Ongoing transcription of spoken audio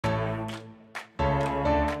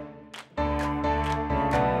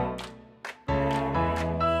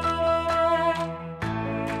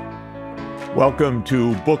Welcome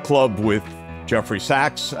to Book Club with Jeffrey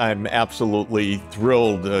Sachs. I'm absolutely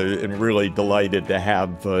thrilled and really delighted to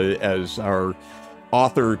have as our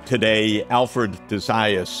author today Alfred de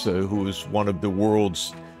Zayas, who is one of the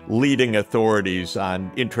world's leading authorities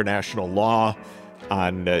on international law,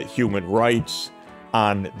 on human rights,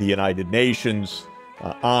 on the United Nations,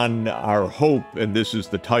 on our hope, and this is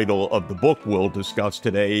the title of the book we'll discuss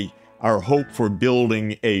today, Our Hope for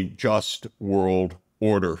Building a Just World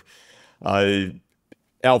Order.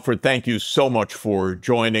 Alfred, thank you so much for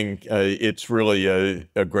joining. It's really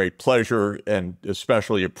a great pleasure and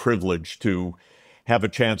especially a privilege to have a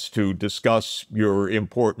chance to discuss your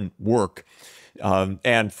important work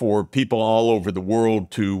and for people all over the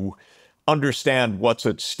world to understand what's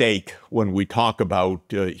at stake when we talk about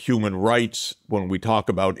human rights, when we talk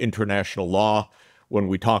about international law, when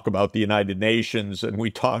we talk about the United Nations, and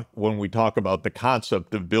when we talk about the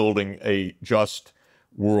concept of building a just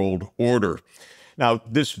world order. Now,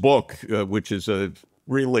 this book, which is a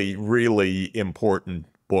really, really important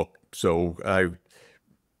book, so I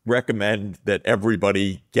recommend that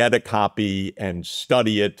everybody get a copy and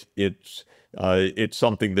study it. It's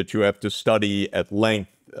something that you have to study at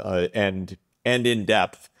length and in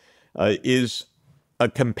depth, is a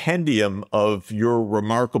compendium of your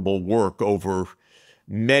remarkable work over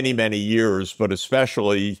many, many years, but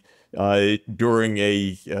especially during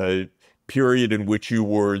a period in which you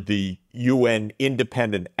were the UN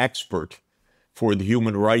independent expert for the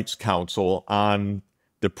Human Rights Council on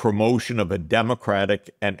the promotion of a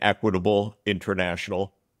democratic and equitable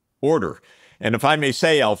international order. And if I may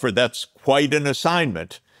say, Alfred, that's quite an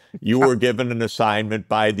assignment. You were given an assignment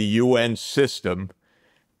by the UN system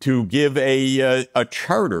to give a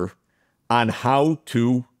charter on how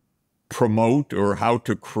to promote or how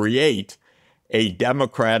to create a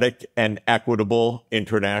democratic and equitable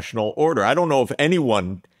international order. I don't know if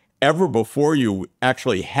anyone ever before you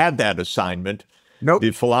actually had that assignment. Nope.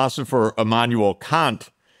 The philosopher Immanuel Kant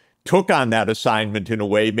took on that assignment in a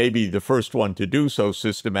way, maybe the first one to do so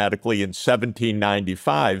systematically in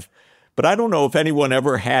 1795. But I don't know if anyone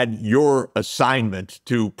ever had your assignment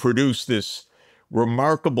to produce this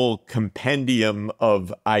remarkable compendium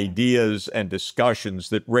of ideas and discussions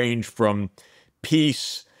that range from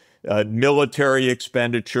peace, military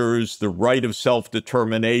expenditures, the right of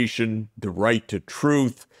self-determination, the right to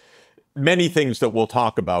truth, many things that we'll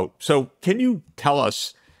talk about. So can you tell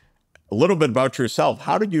us a little bit about yourself?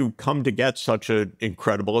 How did you come to get such an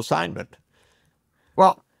incredible assignment?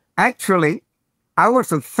 Well, actually, I was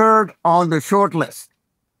the third on the short list.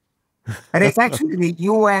 And it's actually the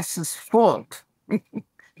U.S.'s fault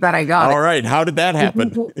that I got it. All right. How did that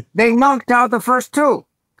happen? They knocked out the first two.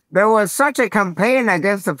 There was such a campaign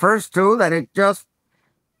against the first two that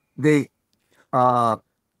the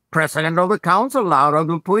president of the council, Laura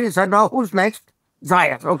Dupuy, said, no, who's next?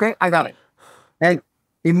 Zayas. Okay, I got it. And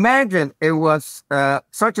imagine it was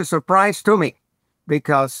such a surprise to me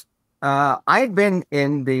because I'd been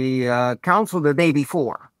in the council the day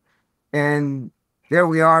before. And there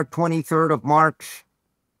we are, 23rd of March,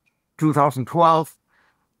 2012.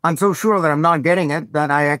 I'm so sure that I'm not getting it that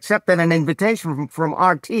I accepted an invitation from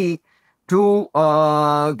RT to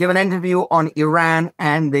give an interview on Iran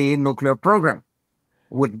and the nuclear program.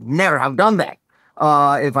 Would never have done that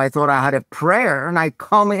if I thought I had a prayer and I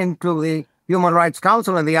come into the Human Rights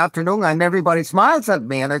Council in the afternoon and everybody smiles at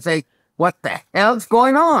me and I say, what the hell's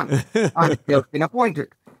going on? I've just been appointed.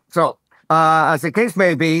 So as the case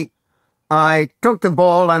may be, I took the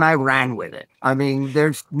ball and I ran with it. I mean,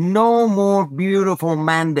 there's no more beautiful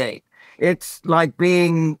mandate. It's like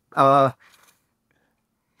being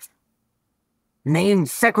named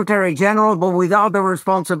Secretary General, but without the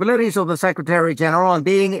responsibilities of the Secretary General, and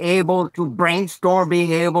being able to brainstorm,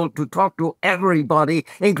 being able to talk to everybody,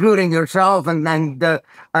 including yourself and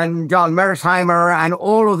John Mersheimer and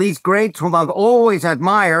all of these greats whom I've always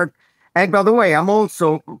admired. And by the way, I'm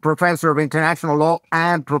also professor of international law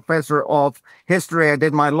and professor of history. I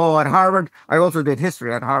did my law at Harvard. I also did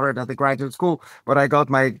history at Harvard at the graduate school, but I got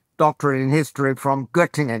my doctorate in history from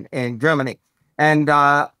Göttingen in Germany. And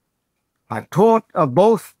I've taught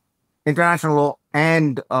both international law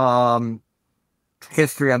and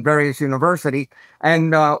history at various universities.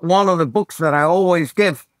 And one of the books that I always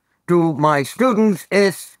give to my students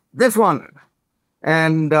is this one.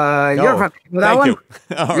 And you're familiar with that one?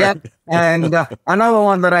 All yeah. Right. And another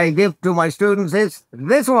one that I give to my students is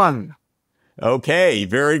this one. Okay,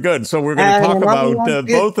 very good. So we're going to talk about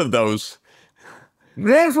both of those.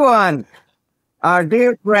 This one, our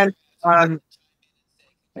dear friend.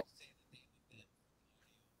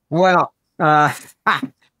 Well,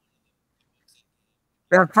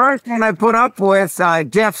 The first one I put up was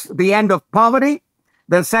Jeff's The End of Poverty.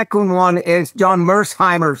 The second one is John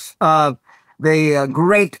Mersheimer's The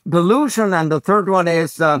Great Delusion. And the third one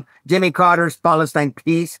is Jimmy Carter's Palestine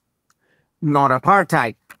Peace, Not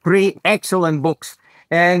Apartheid. Three excellent books.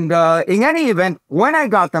 And in any event, when I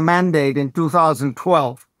got the mandate in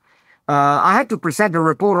 2012, I had to present a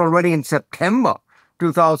report already in September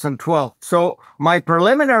 2012. So my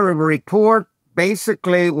preliminary report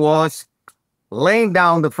basically was laying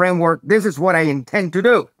down the framework. This is what I intend to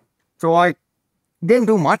do. So I didn't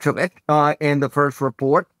do much of it in the first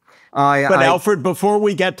report. But Alfred, before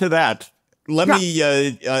we get to that, let me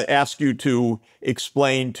ask you to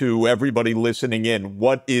explain to everybody listening in,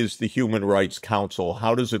 what is the Human Rights Council?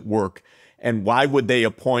 How does it work? And why would they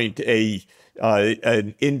appoint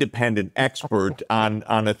an independent expert on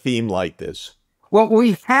a theme like this? Well,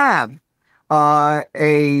 we have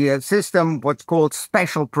a system, what's called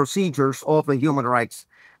special procedures of the Human Rights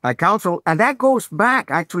Council. And that goes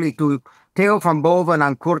back actually to Theo van Boven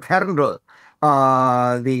and Kurt Herndl,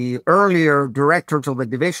 the earlier directors of the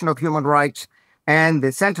Division of Human Rights and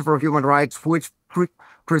the Center for Human Rights, which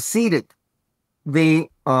preceded the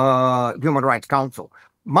Human Rights Council.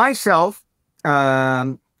 Myself,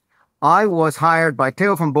 I was hired by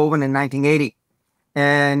Theo van Boven in 1980,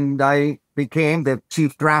 and I became the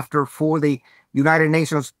chief drafter for the United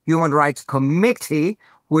Nations Human Rights Committee,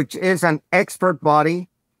 which is an expert body,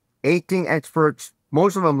 18 experts,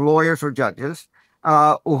 most of them lawyers or judges,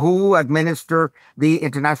 who administer the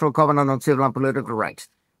International Covenant on Civil and Political Rights.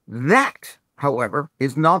 That, however,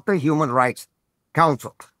 is not the Human Rights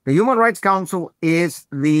Council. The Human Rights Council is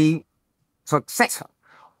the successor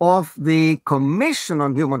of the Commission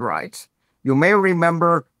on Human Rights. You may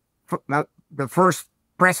remember the first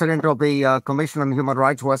president of the Commission on Human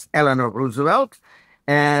Rights was Eleanor Roosevelt,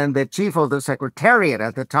 and the chief of the secretariat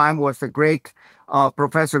at the time was the great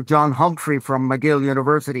Professor John Humphrey from McGill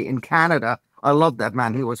University in Canada. I love that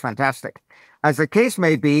man. He was fantastic. As the case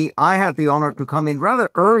may be, I had the honor to come in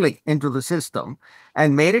rather early into the system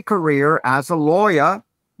and made a career as a lawyer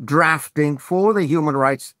drafting for the Human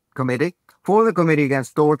Rights Committee, for the Committee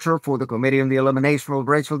Against Torture, for the Committee on the Elimination of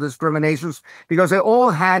Racial Discriminations, because they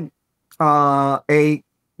all had a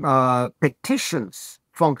petitions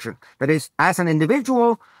function. That is, as an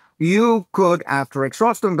individual, you could, after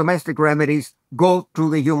exhausting domestic remedies, go to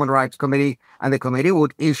the Human Rights Committee, and the committee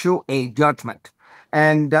would issue a judgment.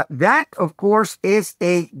 And that, of course, is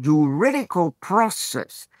a juridical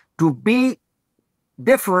process to be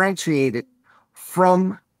differentiated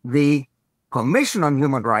from the Commission on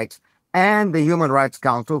Human Rights and the Human Rights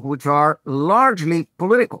Council, which are largely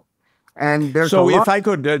political. And there's so if I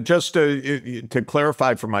could just to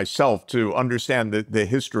clarify for myself, to understand the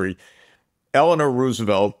history, Eleanor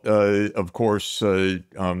Roosevelt, of course,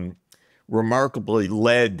 remarkably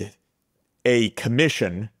led a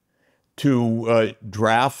commission to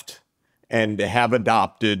draft and have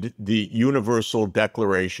adopted the Universal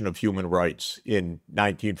Declaration of Human Rights in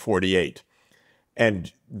 1948.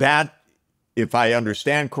 And that, if I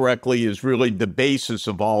understand correctly, is really the basis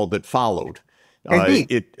of all that followed.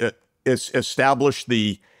 It established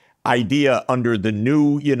the idea under the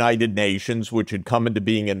new United Nations, which had come into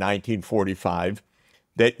being in 1945,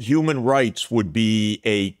 that human rights would be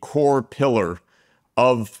a core pillar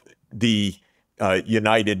of the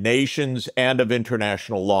United Nations and of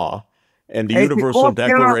international law, and the Universal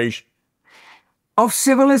Declaration of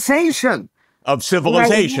civilization. Of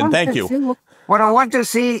civilization, thank you. What I want to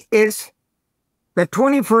see is the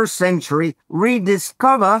 21st century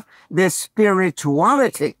rediscover the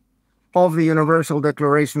spirituality of the Universal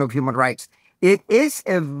Declaration of Human Rights. It is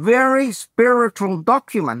a very spiritual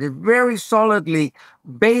document. It's very solidly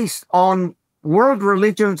based on world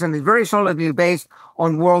religions and it's very solidly based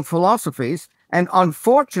on world philosophies. And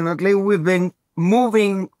unfortunately, we've been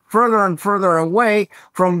moving further and further away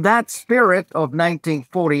from that spirit of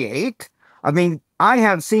 1948. I mean, I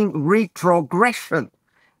have seen retrogression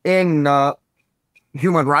in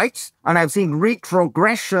human rights, and I've seen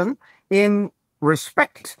retrogression in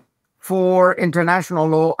respect for international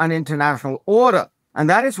law and international order. And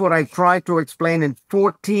that is what I tried to explain in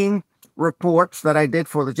 14 reports that I did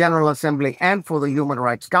for the General Assembly and for the Human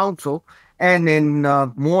Rights Council, and in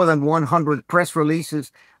more than 100 press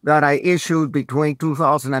releases that I issued between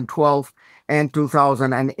 2012 and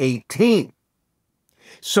 2018.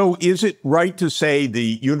 So is it right to say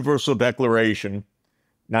the Universal Declaration,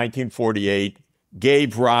 1948,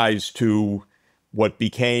 gave rise to what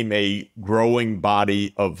became a growing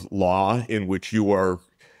body of law in which you are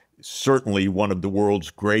certainly one of the world's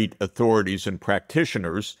great authorities and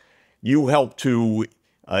practitioners? You helped to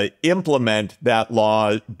implement that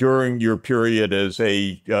law during your period as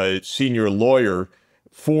a senior lawyer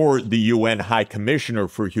for the UN High Commissioner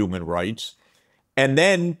for Human Rights. And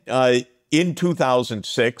then in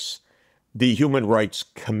 2006, the Human Rights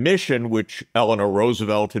Commission, which Eleanor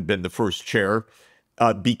Roosevelt had been the first chair,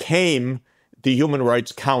 became the Human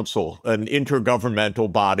Rights Council, an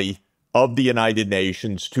intergovernmental body of the United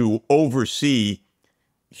Nations to oversee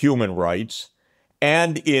human rights.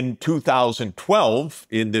 And in 2012,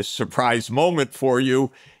 in this surprise moment for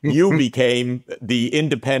you, you became the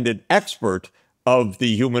independent expert of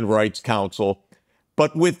the Human Rights Council,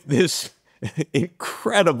 but with this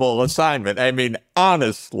incredible assignment. I mean,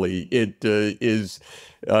 honestly, it is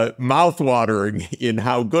mouthwatering in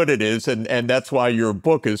how good it is, and that's why your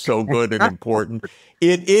book is so good and important.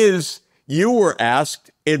 It is, you were asked,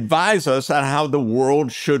 advise us on how the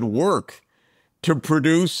world should work to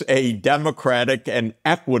produce a democratic and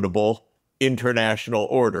equitable international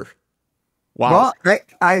order. Wow. Well,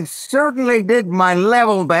 I certainly did my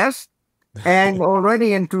level best. And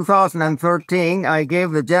already in 2013, I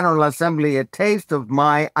gave the General Assembly a taste of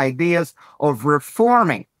my ideas of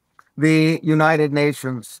reforming the United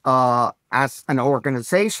Nations as an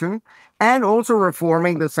organization, and also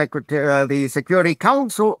reforming the Security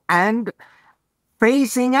Council and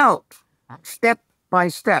phasing out step by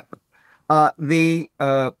step the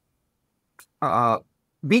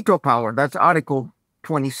veto power. That's Article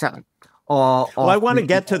 27. Well, I want to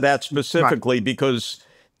get to that specifically, right, because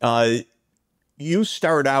you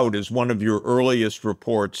start out as one of your earliest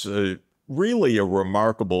reports, really a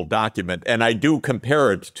remarkable document. And I do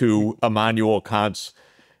compare it to Immanuel Kant's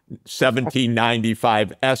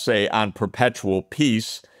 1795 essay on perpetual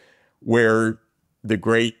peace, where the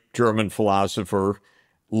great German philosopher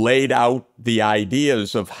laid out the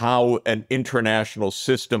ideas of how an international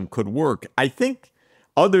system could work. I think,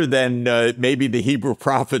 other than maybe the Hebrew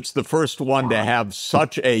prophets, the first one to have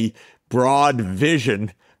such a broad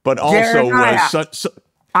vision, but also was such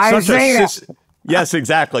a, yes,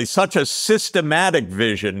 exactly, such a systematic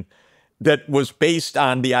vision that was based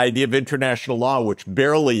on the idea of international law, which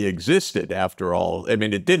barely existed after all. I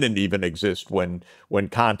mean, it didn't even exist when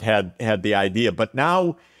Kant had the idea. But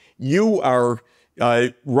now you are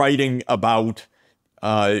writing about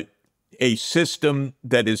a system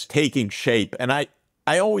that is taking shape. And I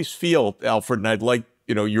always feel, Alfred, and I'd like,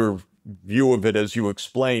 your view of it as you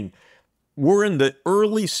explain, we're in the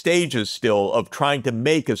early stages still of trying to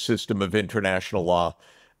make a system of international law.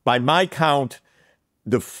 By my count,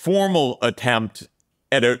 the formal attempt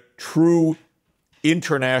at a true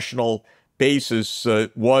international basis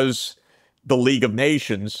was the League of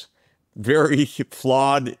Nations, very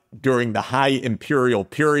flawed during the high imperial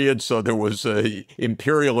period. So there was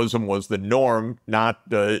imperialism was the norm, not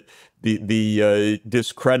the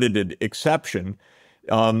discredited exception.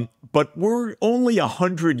 But we're only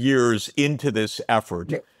 100 years into this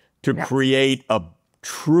effort to create a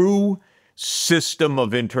true system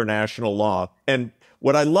of international law. And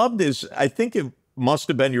what I loved is, I think it must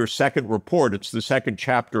have been your second report. It's the second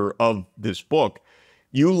chapter of this book.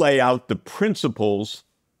 You lay out the principles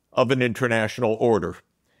of an international order.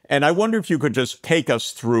 And I wonder if you could just take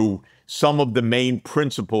us through some of the main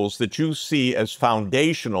principles that you see as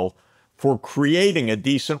foundational for creating a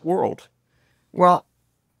decent world. Well,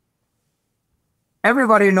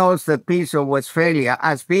 everybody knows the Peace of Westphalia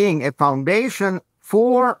as being a foundation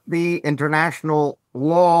for the international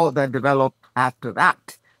law that developed after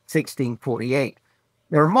that, 1648.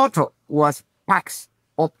 Their motto was Pax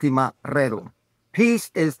Optima Rerum.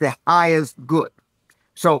 Peace is the highest good.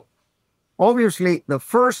 So, obviously, the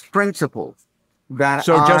first principle that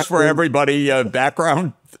So just for everybody,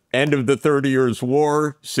 background, end of the 30 Years'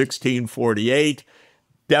 War, 1648,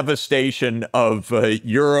 devastation of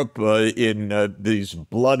Europe in these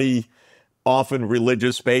bloody, often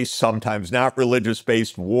religious-based, sometimes not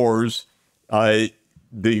religious-based wars.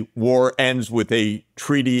 The war ends with a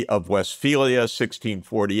Treaty of Westphalia,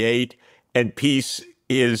 1648, and peace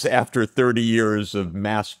is, after 30 years of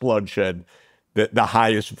mass bloodshed, the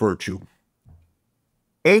highest virtue.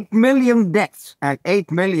 8 million deaths, and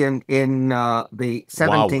 8 million in the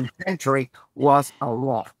 17th century was a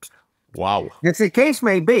lot. Wow. As the case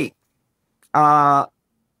may be, the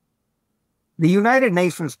United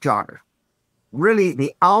Nations Charter, really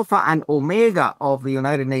the alpha and omega of the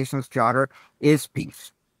United Nations Charter, is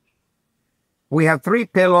peace. We have three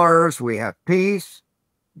pillars. We have peace,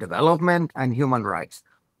 development, and human rights.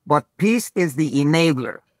 But peace is the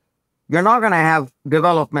enabler. You're not going to have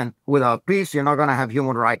development without peace. You're not going to have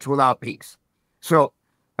human rights without peace. So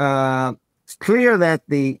it's clear that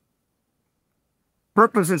the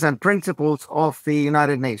purposes and principles of the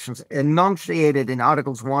United Nations enunciated in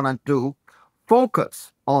Articles 1 and 2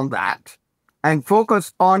 focus on that and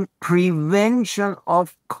focus on prevention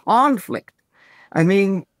of conflict. I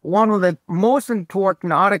mean, one of the most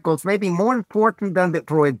important articles, maybe more important than the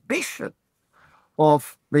prohibition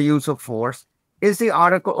of the use of force, is the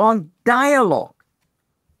article on dialogue.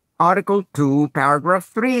 Article 2, paragraph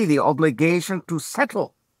 3, the obligation to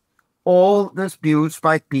settle all disputes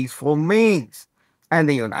by peaceful means. And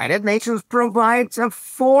the United Nations provides a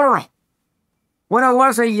forum. When I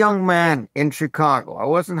was a young man in Chicago, I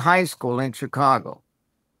was in high school in Chicago,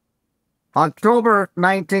 October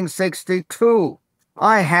 1962,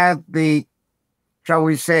 I had the, shall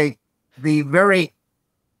we say, the very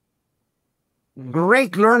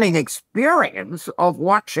great learning experience of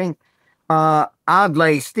watching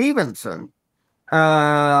Adlai Stevenson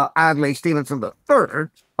III,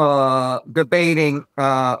 debating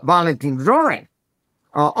Valentin Zorin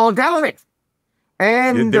on television.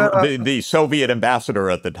 And the Soviet ambassador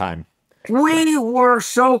at the time. We were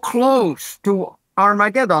so close to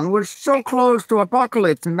Armageddon. We're so close to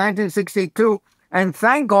apocalypse in 1962. And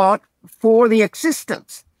thank God for the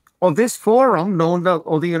existence of this forum known as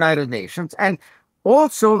the United Nations. And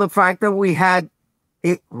also the fact that we had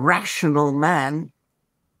a rational man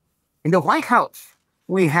in the White House.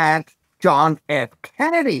 We had John F.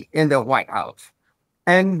 Kennedy in the White House.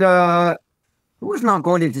 And he was not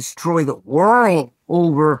going to destroy the world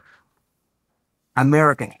over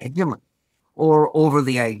American hegemony or over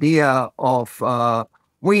the idea of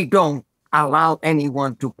we don't allow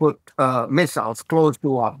anyone to put missiles close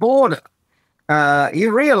to our border. He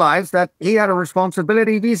realized that he had a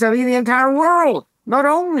responsibility vis-a-vis the entire world. Not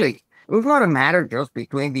only, it was not a matter just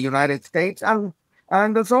between the United States and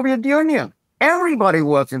the Soviet Union. Everybody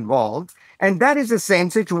was involved, and that is the same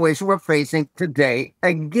situation we're facing today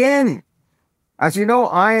again. As you know,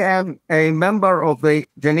 I am a member of the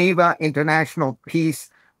Geneva International Peace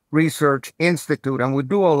Research Institute, and we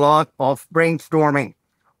do a lot of brainstorming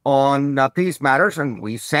on peace matters, and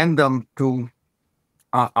we send them to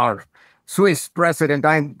our Swiss president.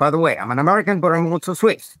 By the way, I'm an American, but I'm also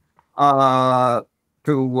Swiss. To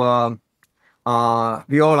Viola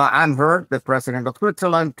Amherd, the president of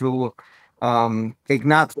Switzerland, to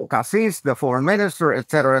Ignacio Cassis, the foreign minister,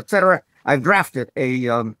 etc., etc. I've drafted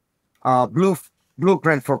a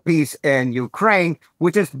blueprint for peace in Ukraine,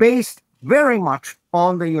 which is based very much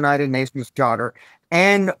on the United Nations Charter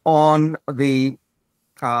and on the,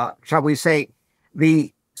 shall we say,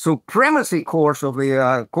 the supremacy clause of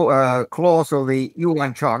the clause of the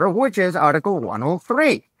UN Charter, which is Article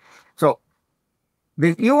 103. So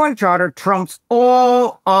the UN Charter trumps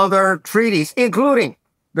all other treaties, including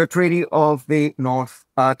the Treaty of the North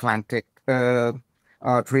Atlantic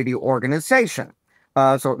Treaty Organization.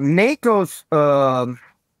 So NATO's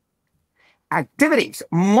activities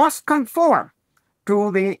must conform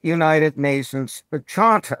to the United Nations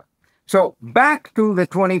Charter. So back to the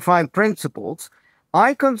 25 principles,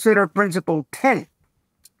 I consider principle 10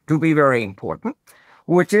 to be very important,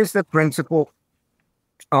 which is the principle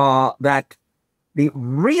that the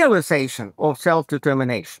realization of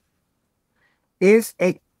self-determination is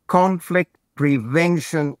a conflict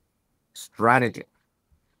prevention strategy.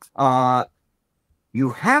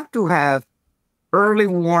 You have to have early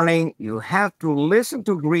warning. You have to listen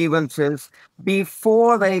to grievances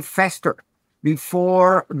before they fester,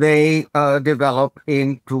 before they develop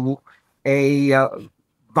into a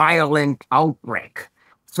violent outbreak.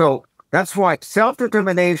 So that's why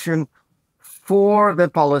self-determination for the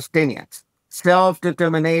Palestinians,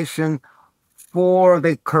 self-determination for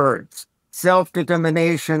the Kurds,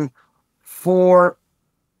 self-determination for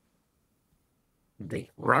the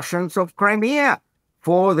Russians of Crimea,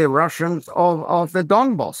 for the Russians of the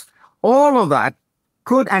Donbass. All of that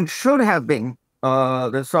could and should have been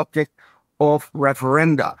the subject of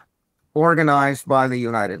referenda organized by the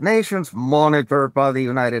United Nations, monitored by the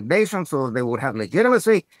United Nations so that they would have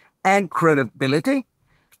legitimacy and credibility.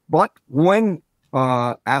 But when,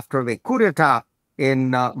 after the coup d'etat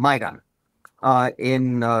in Maidan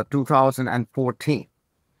in 2014,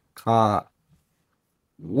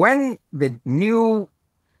 when the new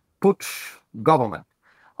Putsch government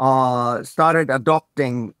started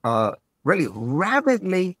adopting really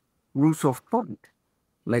rapidly Russophobic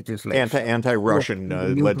legislation, anti-Russian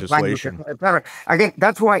legislation. Again,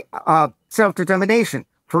 that's why self-determination,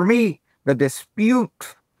 for me, the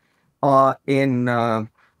dispute in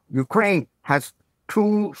Ukraine has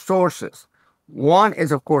two sources. One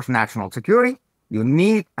is, of course, national security. You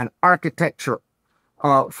need an architecture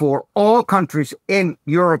for all countries in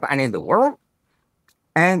Europe and in the world.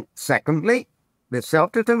 And secondly, the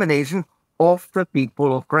self-determination of the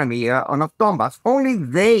people of Crimea and of Donbass. Only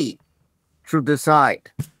they should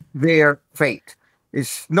decide their fate.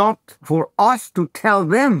 It's not for us to tell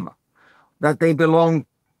them that they belong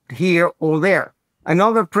here or there.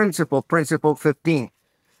 Another principle, Principle 15,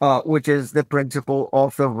 which is the principle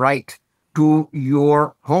of the right to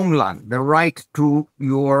your homeland, the right to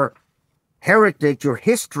your heritage, your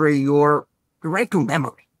history, your right to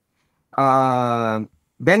memory.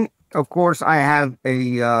 Then, of course, I have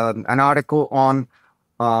an article on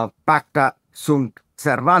Pacta sunt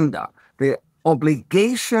servanda, the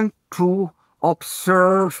obligation to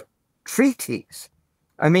observe treaties.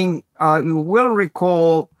 I mean, you will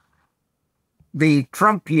recall the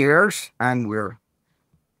Trump years, and we're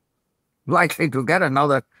likely to get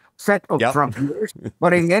another set of Trump years.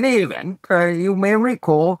 But in any event, you may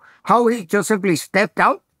recall how he just simply stepped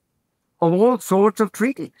out of all sorts of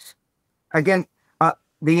treaties. Again,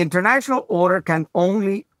 the international order can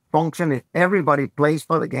only function if everybody plays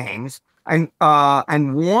for the games. And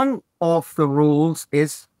one of the rules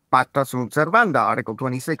is Pacta sunt servanda, Article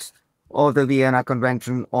 26 of the Vienna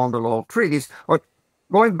Convention on the Law of Treaties. But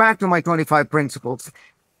going back to my 25 principles,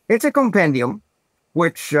 it's a compendium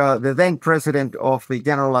which the then president of the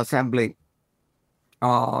General Assembly,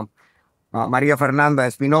 Maria Fernanda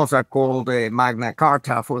Espinosa, called a Magna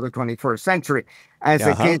Carta for the 21st century. As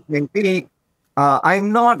the case may be,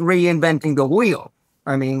 I'm not reinventing the wheel.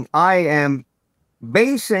 I mean, I am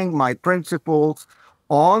basing my principles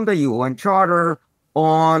on the UN Charter,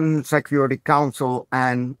 on Security Council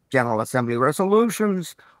and General Assembly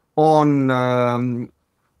resolutions, on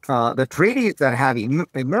the treaties that have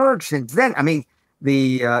emerged since then. I mean,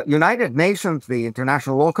 the United Nations, the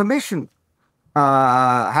International Law Commission,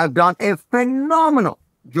 have done a phenomenal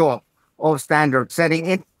job of standard setting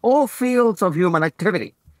in all fields of human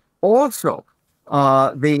activity. Also,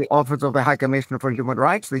 the Office of the High Commissioner for Human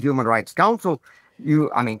Rights, the Human Rights Council,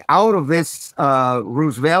 out of this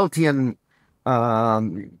Rooseveltian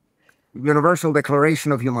Universal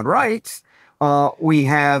Declaration of Human Rights, we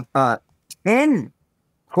have 10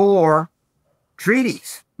 core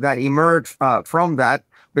treaties that emerge from that,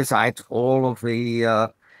 besides all of the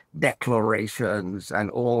declarations and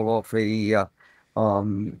all of the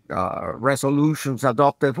resolutions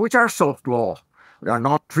adopted, which are soft law. They are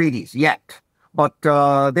not treaties yet, but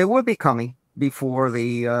they will be coming before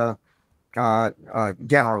the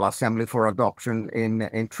General Assembly for adoption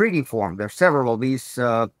in treaty form. There are several of these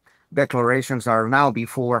declarations are now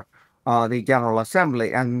before the General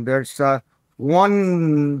Assembly, and there's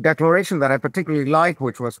one declaration that I particularly like,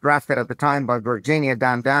 which was drafted at the time by Virginia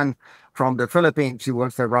Dan from the Philippines. She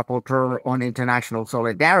was the rapporteur on international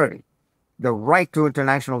solidarity. The right to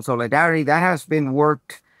international solidarity, that has been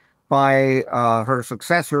worked by her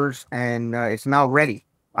successors, and it's now ready,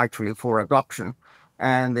 actually, for adoption.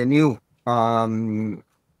 And the new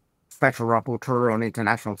special rapporteur on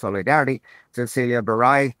international solidarity, Cecilia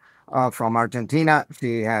Baray from Argentina,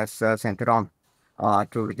 she has sent it on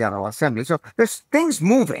to the General Assembly. So there's things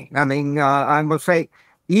moving. I mean, I must say,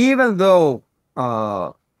 even though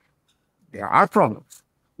there are problems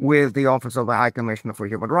with the Office of the High Commissioner for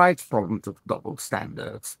Human Rights, problems of double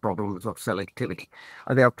standards, problems of selectivity,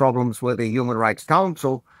 there are problems with the Human Rights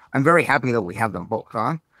Council. I'm very happy that we have them both.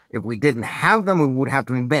 If we didn't have them, we would have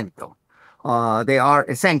to invent them. They are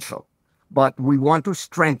essential, but we want to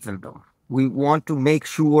strengthen them. We want to make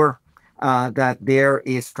sure that there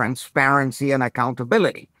is transparency and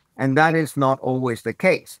accountability, and that is not always the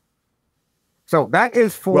case. So that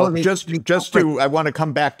is for I want to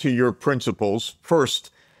come back to your principles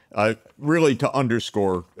first, really to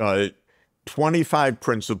underscore 25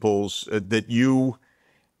 principles that you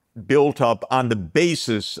built up on the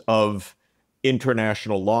basis of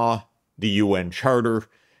international law, the UN Charter,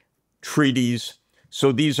 treaties.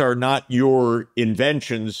 So these are not your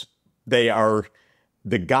inventions. They are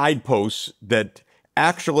the guideposts that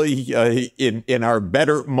actually, in our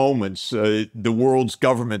better moments, the world's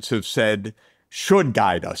governments have said should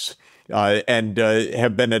guide us and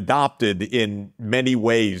have been adopted in many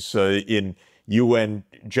ways in UN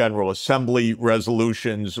General Assembly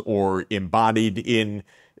resolutions or embodied in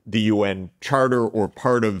the UN Charter or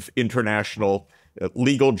part of international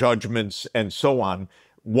legal judgments and so on.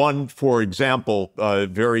 One, for example, a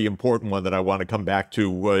very important one that I want to come back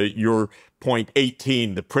to, your point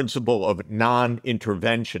 18, the principle of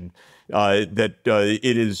non-intervention, that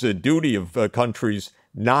it is a duty of countries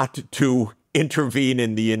not to intervene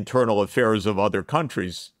in the internal affairs of other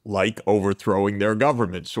countries, like overthrowing their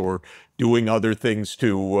governments or doing other things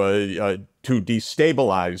to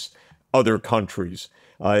destabilize other countries.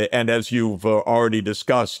 And as you've already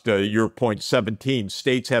discussed, your point 17,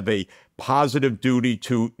 states have a positive duty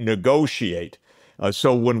to negotiate.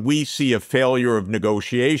 So when we see a failure of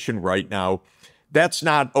negotiation right now, that's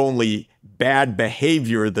not only bad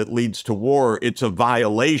behavior that leads to war, it's a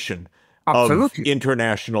violation of Absolutely.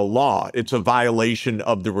 international law. It's a violation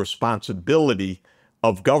of the responsibility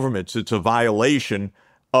of governments. It's a violation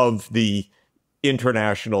of the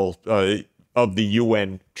international, of the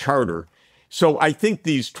UN Charter. So I think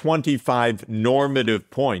these 25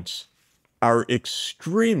 normative points are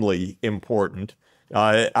extremely important.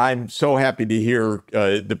 I'm so happy to hear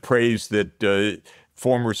the praise that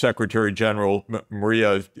former Secretary General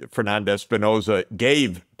Maria Fernandez Espinosa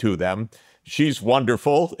gave to them. She's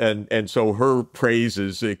wonderful, and so her praise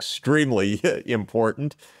is extremely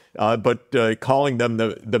important. But calling them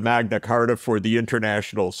the Magna Carta for the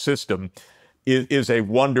international system is a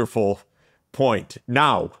wonderful point.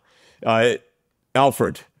 Now,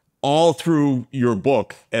 Alfred, all through your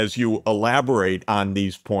book, as you elaborate on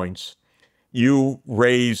these points, you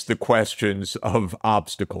raise the questions of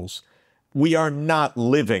obstacles. We are not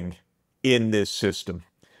living in this system.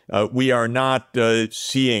 We are not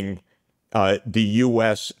seeing the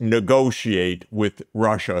U.S. negotiate with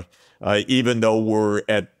Russia, even though we're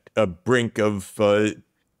at a brink of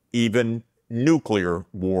even nuclear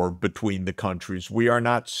war between the countries. We are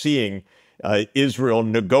not seeing Israel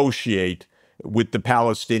negotiate with the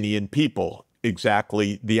Palestinian people.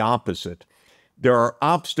 Exactly the opposite. There are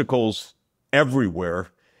obstacles everywhere.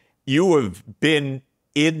 You have been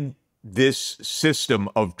in this system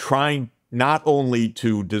of trying not only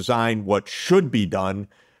to design what should be done,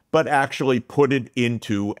 but actually put it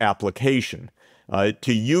into application.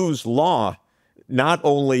 To use law not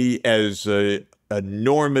only as a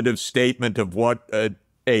normative statement of what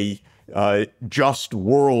a just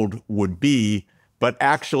world would be, but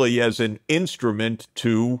actually as an instrument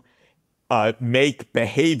to make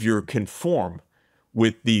behavior conform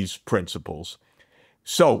with these principles.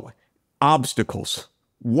 So, obstacles.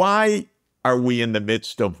 Why are we in the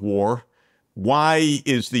midst of war? Why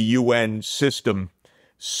is the UN system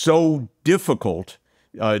so difficult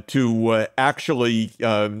to actually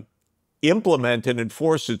implement and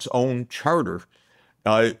enforce its own charter?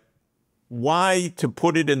 Why, to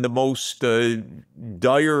put it in the most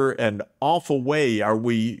dire and awful way, are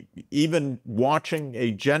we even watching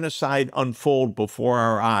a genocide unfold before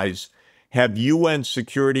our eyes? Have UN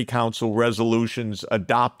Security Council resolutions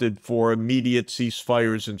adopted for immediate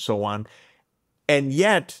ceasefires and so on? And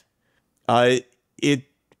yet, it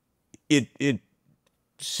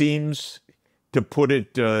seems, to put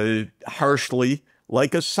it harshly,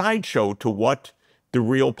 like a sideshow to what the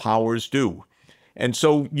real powers do. And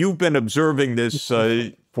so you've been observing this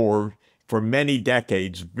for many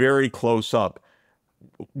decades, very close up.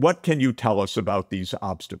 What can you tell us about these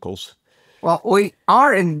obstacles? Well, we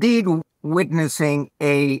are indeed witnessing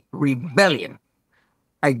a rebellion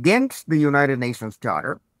against the United Nations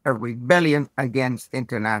Charter, a rebellion against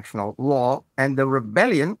international law, and the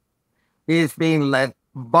rebellion is being led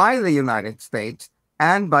by the United States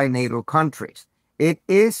and by NATO countries. It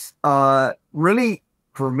is really,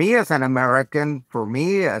 for me as an American, for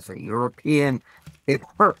me as a European, it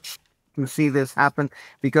hurts to see this happen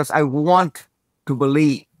because I want to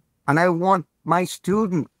believe, and I want my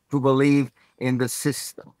student to believe in the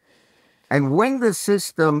system. And when the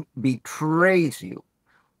system betrays you,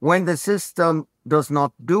 when the system does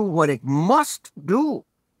not do what it must do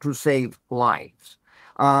to save lives,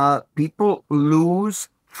 people lose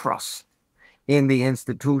trust in the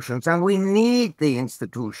institutions, and we need the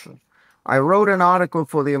institutions. I wrote an article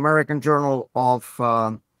for the American Journal of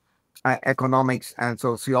Economics and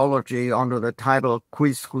Sociology under the title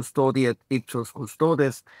Quis custodiet ipsos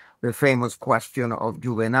custodes, the famous question of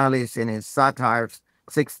Juvenalis in his satires,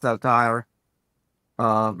 sixth satire,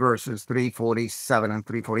 verses 347 and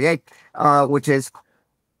 348, which is,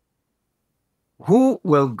 who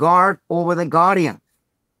will guard over the guardians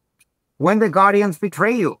when the guardians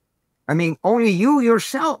betray you? I mean, only you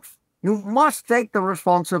yourself. You must take the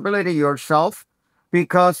responsibility yourself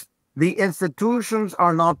because the institutions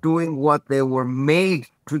are not doing what they were made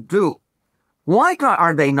to do. Why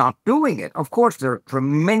are they not doing it? Of course, there are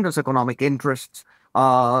tremendous economic interests.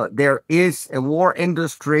 There is a war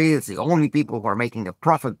industry. It's the only people who are making a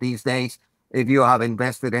profit these days. If you have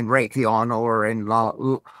invested in Raytheon or in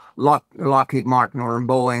Lockheed Martin or in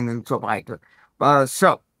Boeing and so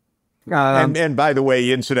on. And by the way,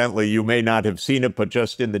 incidentally, you may not have seen it, but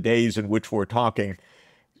just in the days in which we're talking,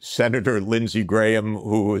 Senator Lindsey Graham,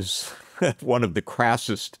 who is one of the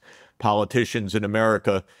crassest politicians in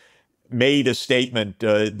America, made a statement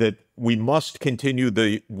that we must continue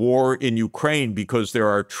the war in Ukraine because there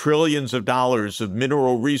are trillions of dollars of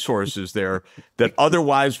mineral resources there that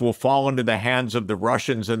otherwise will fall into the hands of the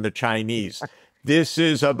Russians and the Chinese. This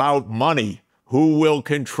is about money. Who will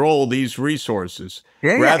control these resources?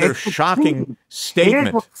 Yeah. Rather shocking It is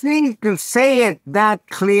statement. obscene to say it that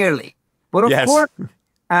clearly. But of Yes. course,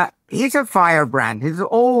 he's a firebrand. He's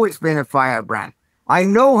always been a firebrand. I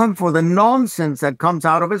know him for the nonsense that comes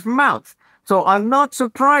out of his mouth. So I'm not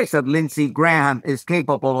surprised that Lindsey Graham is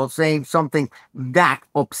capable of saying something that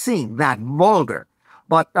obscene, that vulgar.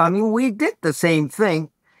 But I mean, we did the same thing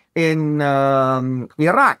in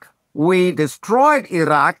Iraq. We destroyed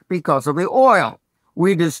Iraq because of the oil.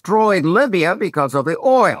 We destroyed Libya because of the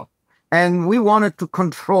oil. And we wanted to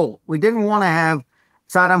control. We didn't want to have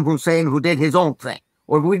Saddam Hussein who did his own thing.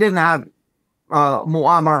 Or we didn't have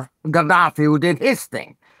Muammar Gaddafi who did his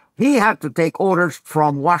thing. He had to take orders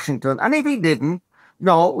from Washington. And if he didn't,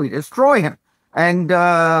 no, we destroy him. And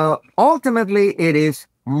ultimately, it is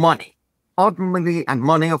money. Ultimately, and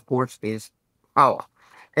money, of course, is power.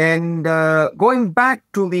 And going back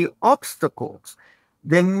to the obstacles,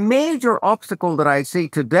 the major obstacle that I see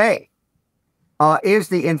today is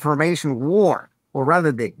the information war, or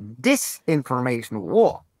rather the disinformation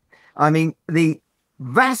war. I mean, the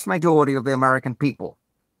vast majority of the American people,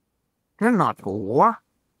 they're not for war.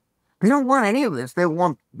 They don't want any of this. They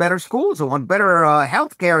want better schools. They want better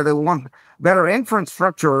health care. They want better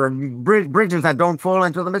infrastructure and bridges that don't fall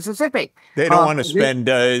into the Mississippi. They don't want to spend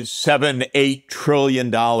 $7-8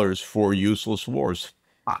 trillion for useless wars.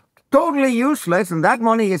 Totally useless, and that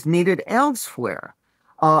money is needed elsewhere.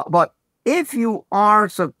 But if you are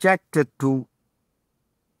subjected to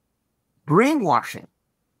brainwashing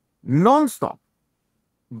nonstop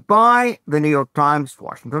by the New York Times,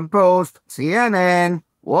 Washington Post, CNN,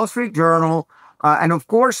 Wall Street Journal, and of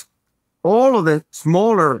course, all of the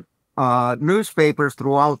smaller newspapers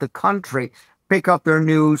throughout the country pick up their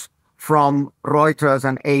news from Reuters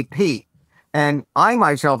and AP. And I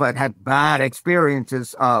myself had had bad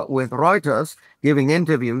experiences with Reuters, giving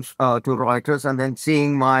interviews to Reuters and then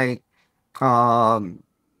seeing my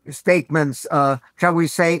statements, shall we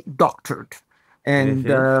say, doctored.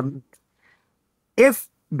 And if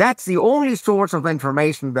that's the only source of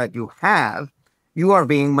information that you have, you are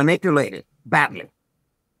being manipulated badly.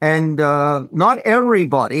 And not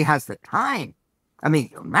everybody has the time. I mean,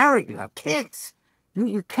 you're married, you have kids.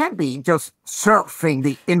 You can't be just surfing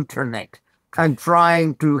the internet and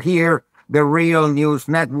trying to hear the Real News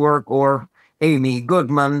Network or Amy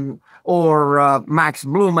Goodman or Max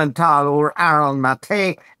Blumenthal or Aaron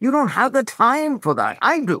Mate. You don't have the time for that.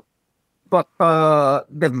 I do. But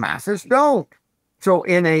the masses don't. So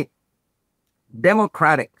in a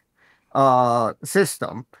democratic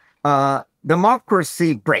system,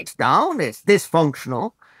 democracy breaks down, it's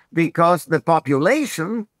dysfunctional because the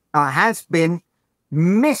population has been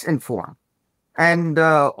misinformed. And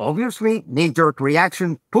obviously, knee-jerk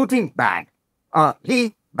reaction, Putin bad,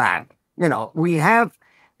 he bad. You know, we have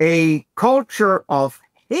a culture of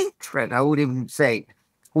hatred, I would even say.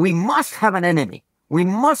 We must have an enemy. We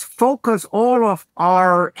must focus all of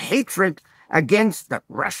our hatred against the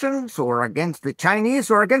Russians or against the Chinese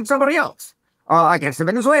or against somebody else, against the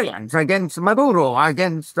Venezuelans, against Maduro,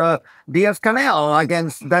 against Diaz-Canel,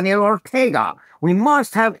 against Daniel Ortega. We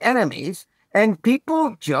must have enemies, and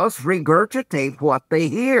people just regurgitate what they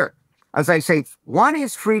hear. As I say, one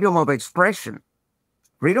is freedom of expression.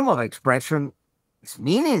 Freedom of expression is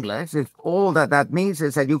meaningless if all that means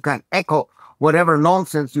is that you can echo whatever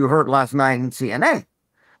nonsense you heard last night in CNN.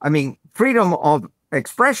 I mean, freedom of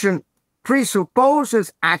expression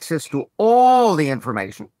presupposes access to all the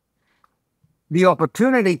information, the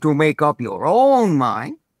opportunity to make up your own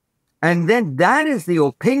mind, and then that is the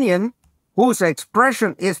opinion whose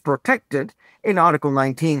expression is protected in Article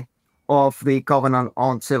 19 of the Covenant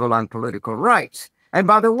on Civil and Political Rights. And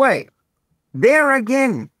by the way, there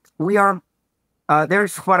again, we are,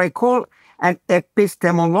 there's what I call an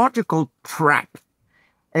epistemological trap,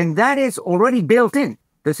 and that is already built in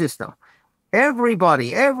the system.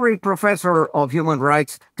 Everybody, every professor of human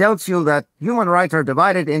rights tells you that human rights are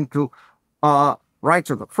divided into rights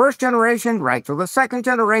of the first generation, rights of the second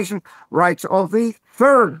generation, rights of the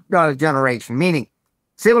third generation, meaning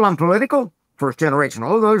civil and political, first generation.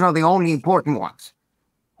 All those are the only important ones.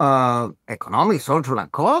 Economic, social,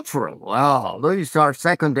 and cultural, well, these are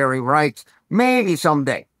secondary rights, maybe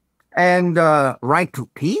someday. And right to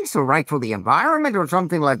peace or right for the environment or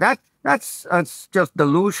something like that, that's just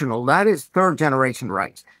delusional. That is third generation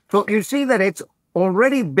rights. So you see that it's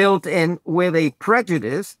already built in with a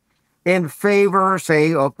prejudice in favor,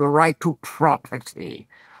 say, of the right to property,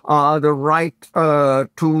 the right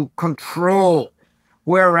to control.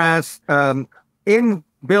 Whereas in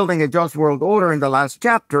building a just world order in the last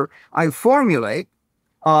chapter, I formulate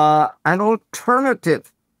an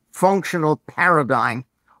alternative functional paradigm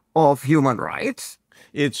of human rights.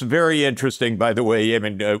 It's very interesting, by the way. I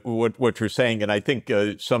mean, what you're saying, and I think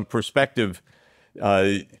some perspective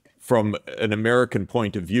from an American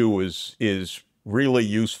point of view is really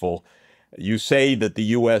useful. You say that the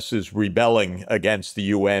U.S. is rebelling against the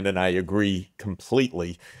UN, and I agree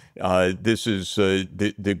completely. This is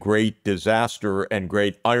the great disaster and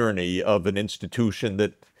great irony of an institution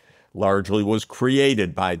that largely was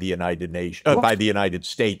created by the by the United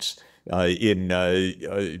States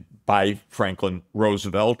by Franklin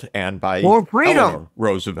Roosevelt and by For freedom. Eleanor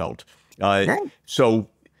Roosevelt. Okay. So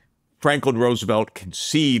Franklin Roosevelt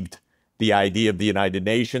conceived the idea of the United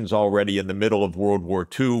Nations already in the middle of World War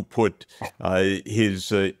II, put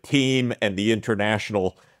his team and the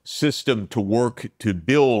international system to work to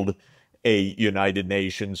build a United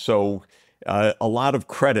Nations. So a lot of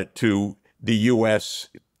credit to the U.S.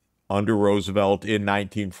 under Roosevelt in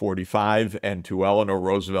 1945 and to Eleanor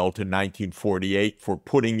Roosevelt in 1948 for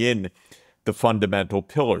putting in the fundamental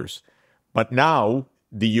pillars. But now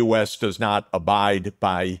the U.S. does not abide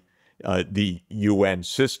by the UN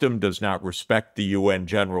system, does not respect the UN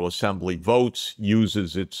General Assembly votes,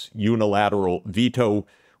 uses its unilateral veto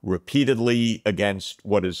repeatedly against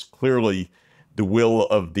what is clearly the will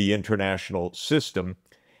of the international system.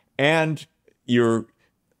 And you're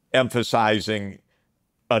emphasizing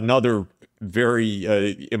another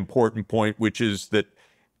very important point, which is that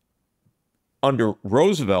under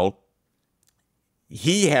Roosevelt,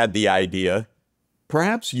 he had the idea,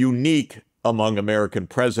 perhaps unique among American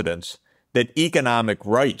presidents, that economic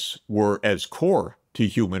rights were as core to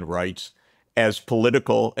human rights as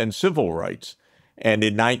political and civil rights. And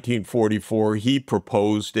in 1944, he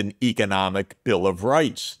proposed an economic Bill of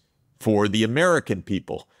Rights for the American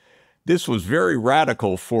people. This was very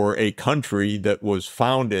radical for a country that was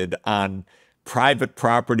founded on private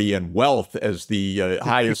property and wealth as the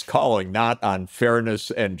highest calling, not on fairness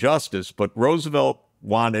and justice. But Roosevelt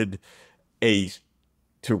wanted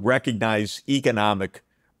to recognize economic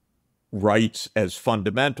rights as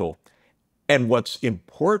fundamental. And what's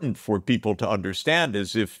important for people to understand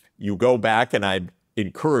is if you go back, and I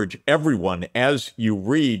encourage everyone, as you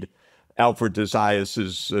read Alfred de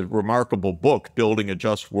Zayas' remarkable book, Building a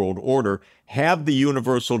Just World Order, have the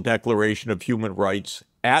Universal Declaration of Human Rights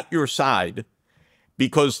at your side,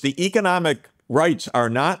 because the economic rights are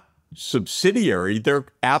not subsidiary, they're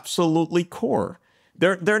absolutely core.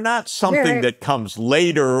 They're not something that comes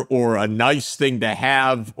later or a nice thing to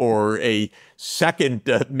have or a second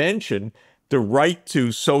mention. The right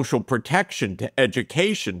to social protection, to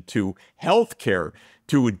education, to health care,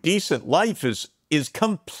 to a decent life is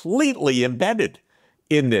completely embedded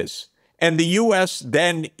in this. And the U.S.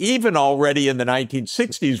 then, even already in the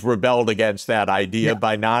 1960s, rebelled against that idea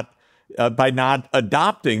by not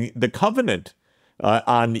adopting the covenant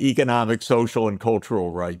on economic, social, and cultural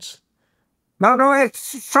rights. No,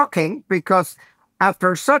 it's shocking because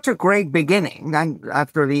after such a great beginning and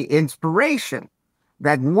after the inspiration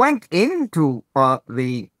that went into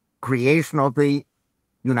the creation of the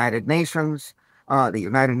United Nations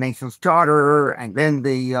Charter, and then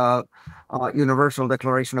the Universal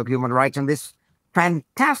Declaration of Human Rights, and this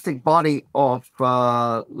fantastic body of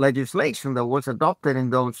legislation that was adopted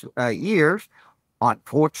in those years,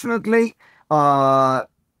 unfortunately,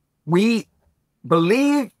 we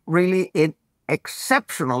believe really in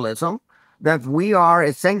exceptionalism, that we are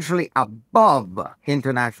essentially above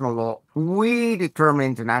international law. We determine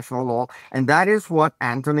international law, and that is what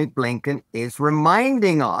Antony Blinken is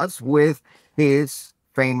reminding us with his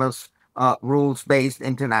famous rules-based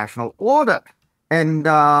international order. And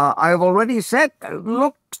I've already said,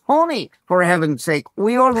 look, Tony, for heaven's sake,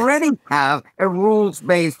 we already have a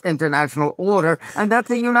rules-based international order, and that's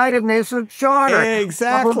the United Nations Charter.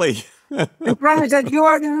 Exactly. The problem is that you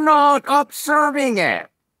are not observing it.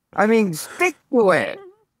 I mean, stick to it.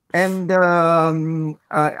 And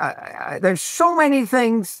there's so many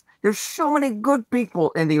things. There's so many good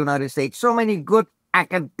people in the United States, so many good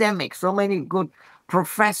academics, so many good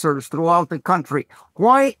professors throughout the country.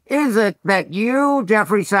 Why is it that you,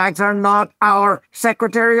 Jeffrey Sachs, are not our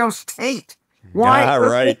Secretary of State? Why?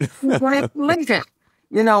 Right. Lincoln.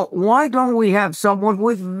 You know, why don't we have someone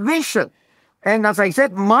with vision? And as I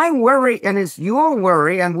said, my worry, and it's your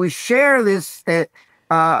worry, and we share this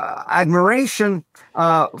admiration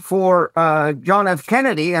for John F.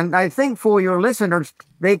 Kennedy, and I think for your listeners,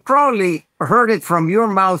 they probably heard it from your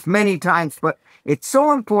mouth many times, but it's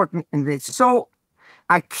so important and it's so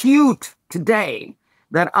acute today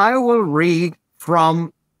that I will read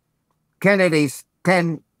from Kennedy's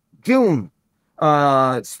 10 June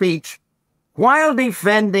speech. While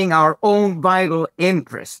defending our own vital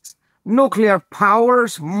interests, nuclear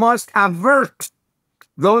powers must avert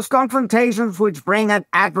those confrontations which bring an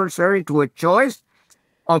adversary to a choice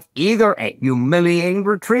of either a humiliating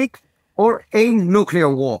retreat or a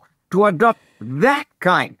nuclear war. To adopt that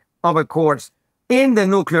kind of a course in the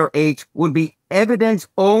nuclear age would be evidence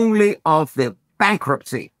only of the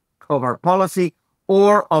bankruptcy of our policy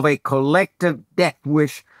or of a collective death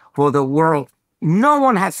wish for the world. No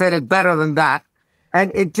one has said it better than that. And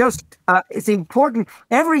it just, it's important.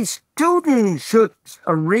 Every student should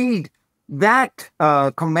read that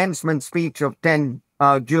commencement speech of 10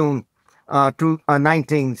 June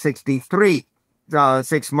 1963,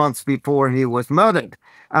 6 months before he was murdered.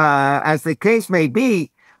 As the case may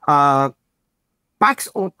be, Pax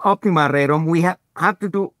Optima Rerum, we have to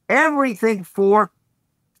do everything for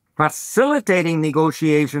facilitating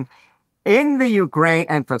negotiation in the Ukraine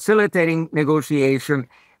and facilitating negotiation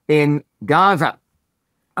in Gaza.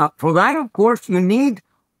 For that, of course, you need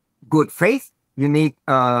good faith, you need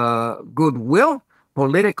goodwill,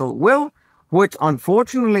 political will, which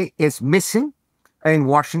unfortunately is missing in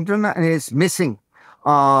Washington and is missing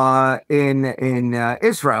in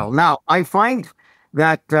Israel. Now, I find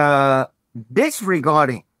that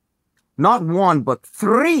disregarding not one but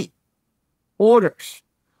three orders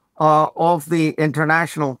of the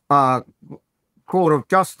International Court of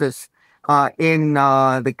Justice in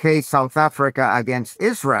the case South Africa against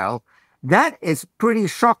Israel, that is pretty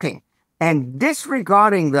shocking. And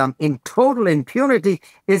disregarding them in total impunity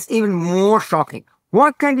is even more shocking.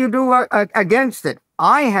 What can you do against it?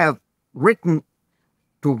 I have written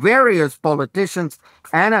to various politicians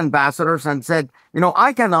and ambassadors and said,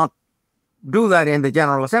 I cannot do that in the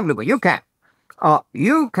General Assembly, but you can.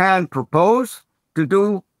 You can propose to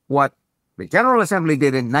do what the General Assembly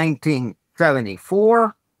did in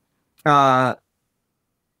 1974,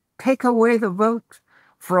 take away the vote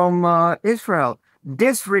from Israel,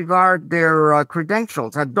 disregard their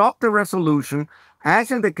credentials, adopt a resolution,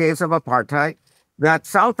 as in the case of apartheid, that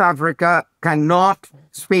South Africa cannot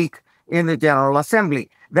speak in the General Assembly.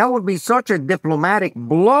 That would be such a diplomatic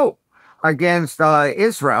blow against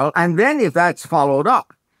Israel. And then if that's followed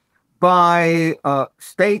up by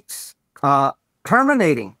states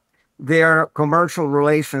terminating their commercial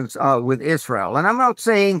relations with Israel, and I'm not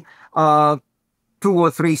saying 2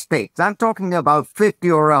 or 3 states. I'm talking about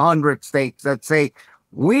 50 or 100 states that say,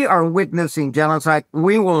 we are witnessing genocide.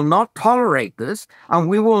 We will not tolerate this, and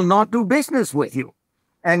we will not do business with you.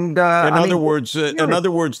 And in other words,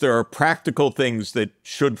 there are practical things that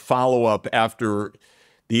should follow up after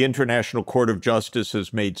the International Court of Justice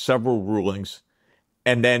has made several rulings,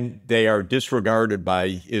 and then they are disregarded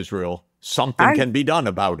by Israel. Something can be done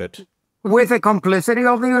about it. With the complicity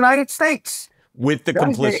of the United States. With the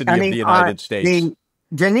complicity of the United States. The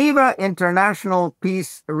Geneva International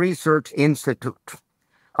Peace Research Institute.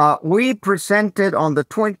 We presented on the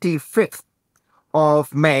 25th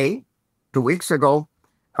of May, 2 weeks ago,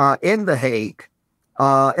 in The Hague,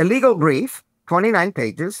 a legal brief, 29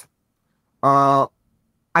 pages,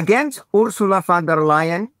 against Ursula von der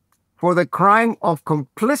Leyen for the crime of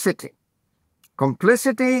complicity.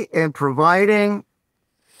 Complicity in providing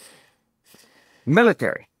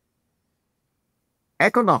military,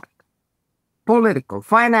 economic, political,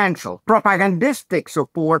 financial, propagandistic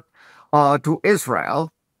support to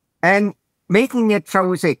Israel, and making it, shall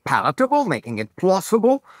we say, palatable, making it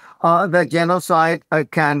plausible that genocide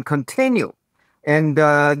can continue. And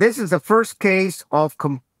this is the first case of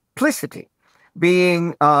complicity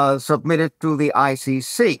being submitted to the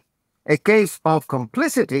ICC. A case of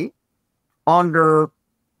complicity under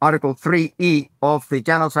Article 3E of the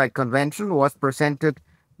Genocide Convention was presented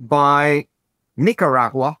by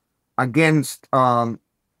Nicaragua against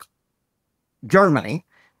Germany,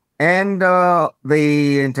 and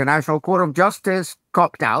the International Court of Justice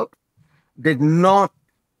copped out, did not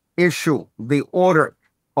issue the order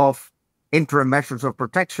of interim measures of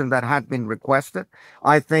protection that had been requested.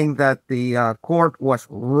 I think that the court was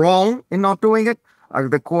wrong in not doing it.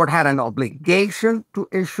 The court had an obligation to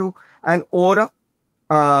issue an order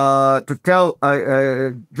to tell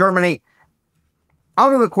Germany,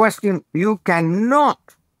 out of the question, you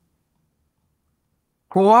cannot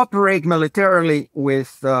cooperate militarily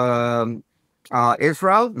with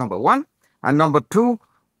Israel, number one. And number two,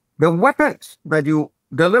 the weapons that you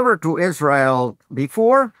deliver to Israel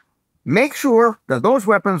before, make sure that those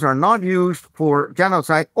weapons are not used for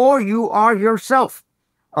genocide, or you are yourself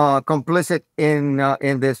complicit in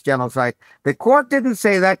this genocide. The court didn't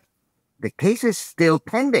say that. The case is still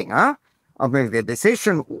pending, huh? I mean, the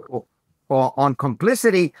decision on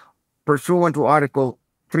complicity pursuant to Article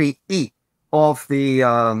 3E of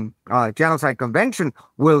the Genocide Convention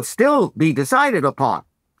will still be decided upon.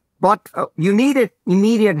 But you needed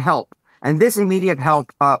immediate help, and this immediate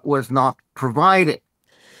help was not provided.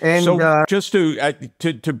 And so, just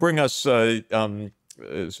to bring us,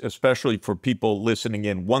 especially for people listening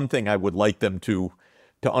in, one thing I would like them to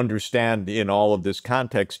understand in all of this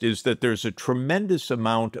context is that there's a tremendous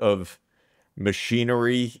amount of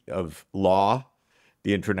machinery of law,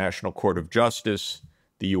 the International Court of Justice,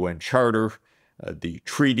 the UN Charter, the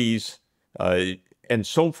treaties, and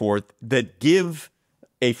so forth, that give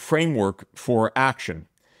a framework for action.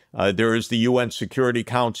 There is the UN Security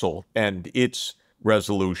Council and its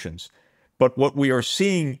resolutions. But what we are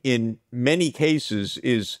seeing in many cases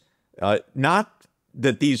is not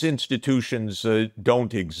that these institutions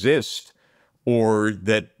don't exist or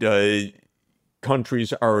that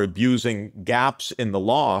countries are abusing gaps in the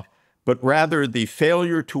law, but rather the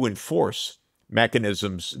failure to enforce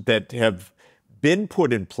mechanisms that have been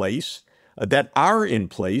put in place, that are in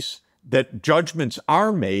place, that judgments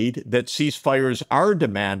are made, that ceasefires are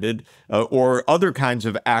demanded, or other kinds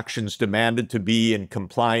of actions demanded to be in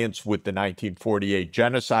compliance with the 1948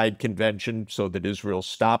 Genocide Convention so that Israel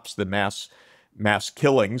stops the mass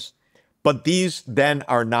killings. But these then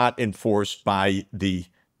are not enforced by the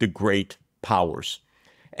great powers.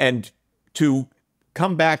 And to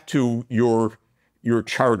come back to your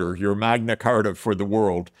charter, your Magna Carta for the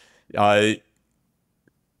world,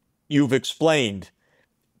 you've explained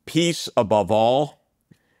peace above all,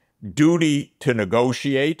 duty to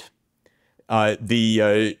negotiate,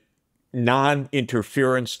 the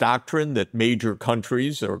non-interference doctrine that major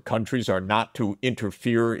countries or countries are not to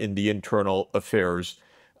interfere in the internal affairs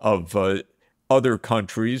of other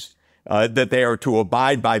countries, that they are to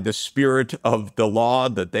abide by the spirit of the law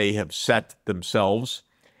that they have set themselves.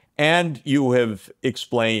 And you have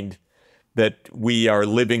explained that we are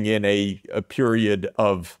living in a period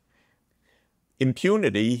of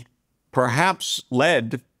impunity, perhaps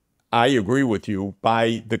led, I agree with you,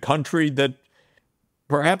 by the country that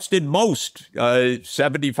perhaps did most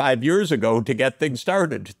 75 years ago to get things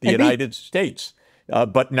started, the United States.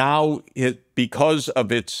 But now, because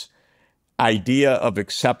of its idea of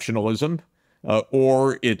exceptionalism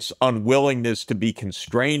or its unwillingness to be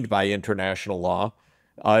constrained by international law,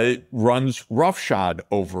 runs roughshod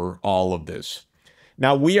over all of this.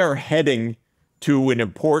 Now, we are heading to an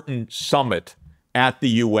important summit at the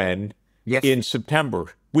UN in September.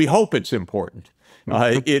 We hope it's important.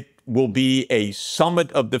 It will be a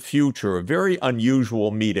summit of the future, a very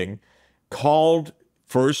unusual meeting called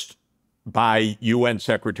first by UN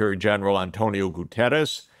Secretary General Antonio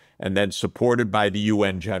Guterres, and then supported by the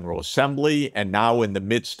UN General Assembly, and now in the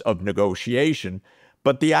midst of negotiation.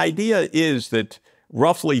 But the idea is that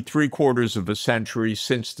roughly 3/4 of a century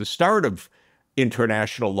since the start of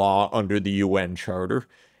international law under the UN Charter,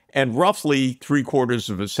 and roughly 3/4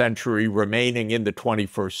 of a century remaining in the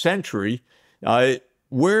 21st century,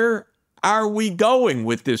 where are we going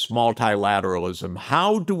with this multilateralism?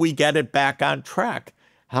 How do we get it back on track?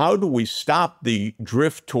 How do we stop the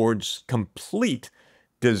drift towards complete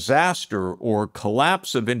disaster or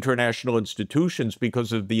collapse of international institutions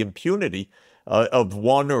because of the impunity of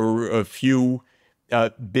one or a few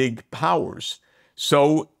big powers?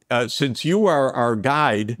 So, since you are our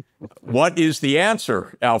guide, what is the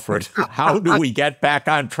answer, Alfred? How do we get back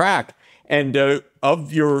on track? And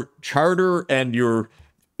of your charter and your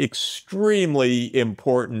extremely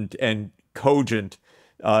important and cogent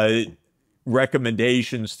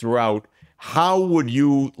recommendations throughout, how would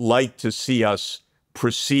you like to see us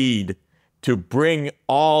proceed to bring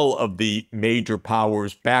all of the major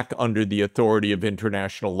powers back under the authority of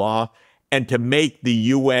international law and to make the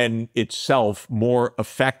UN itself more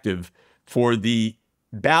effective for the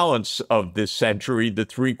balance of this century, the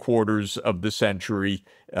 3/4 of the century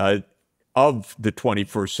of the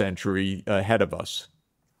 21st century ahead of us?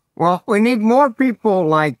 Well, we need more people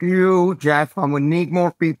like you, Jeff, and we need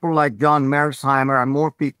more people like John Mersheimer and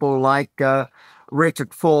more people like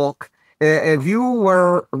Richard Falk. If you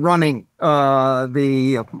were running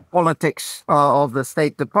the politics of the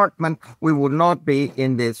State Department, we would not be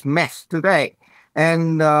in this mess today.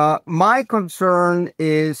 And my concern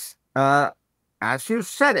is, as you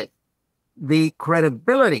said it, the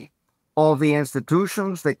credibility of the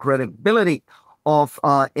institutions, the credibility of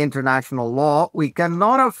international law. We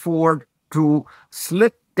cannot afford to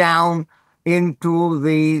slip down into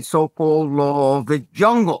the so-called law of the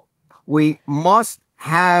jungle. We must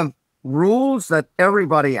have rules that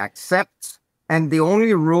everybody accepts, and the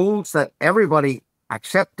only rules that everybody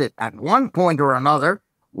accepted at one point or another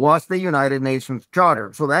was the United Nations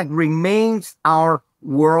Charter. So that remains our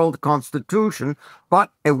world constitution,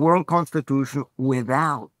 but a world constitution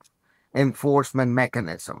without enforcement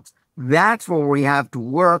mechanisms. That's where we have to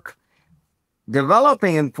work,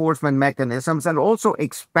 developing enforcement mechanisms and also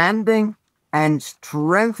expanding and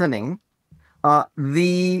strengthening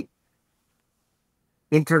the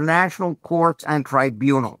international courts and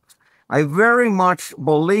tribunals. I very much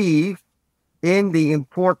believe in the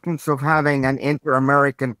importance of having an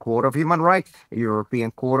Inter-American Court of Human Rights, a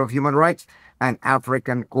European Court of Human Rights, an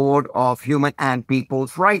African Court of Human and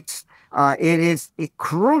People's Rights. It is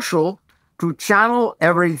crucial to channel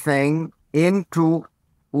everything into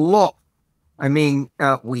law. I mean,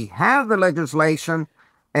 we have the legislation,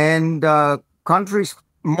 and countries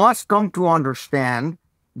must come to understand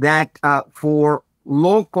that for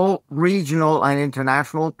local, regional, and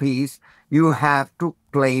international peace, you have to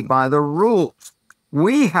play by the rules.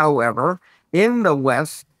 We, however, in the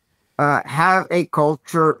West, have a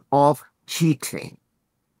culture of cheating.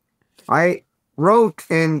 I wrote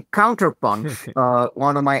in Counterpunch,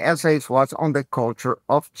 one of my essays was on the culture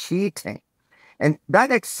of cheating. And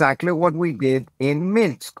that's exactly what we did in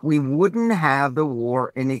Minsk. We wouldn't have the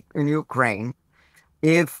war in Ukraine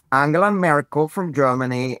if Angela Merkel from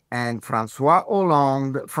Germany and Francois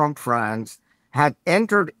Hollande from France had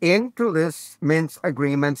entered into this Minsk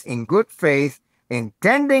agreements in good faith,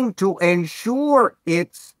 intending to ensure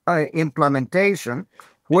its implementation.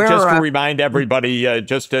 Just to remind everybody,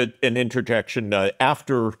 just an interjection,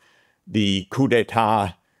 after the coup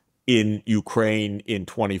d'etat in Ukraine in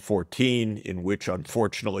 2014, in which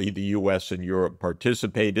unfortunately the US and Europe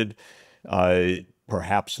participated,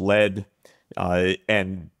 perhaps led,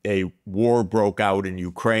 and a war broke out in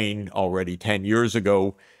Ukraine already 10 years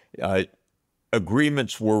ago,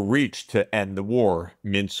 agreements were reached to end the war,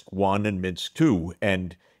 Minsk I and Minsk II.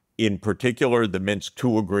 And in particular, the Minsk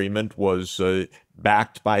II agreement was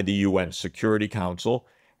backed by the UN Security Council,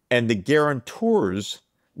 and the guarantors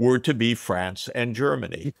were to be France and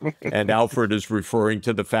Germany. And Alfred is referring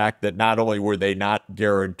to the fact that not only were they not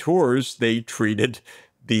guarantors, they treated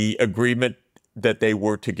the agreement that they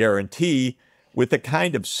were to guarantee with a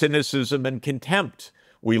kind of cynicism and contempt.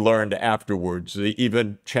 We learned afterwards.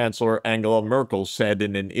 Even Chancellor Angela Merkel said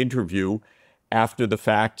in an interview after the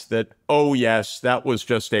fact that, oh yes, that was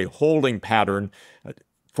just a holding pattern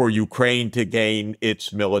for Ukraine to gain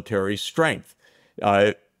its military strength.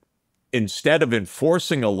 Instead of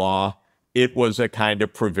enforcing a law, it was a kind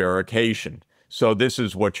of prevarication. So this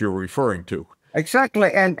is what you're referring to.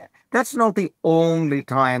 Exactly. And that's not the only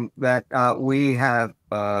time that we have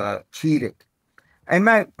cheated. And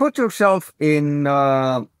man, put yourself in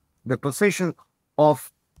the position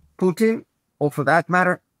of Putin, or for that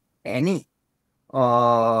matter, any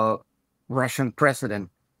Russian president.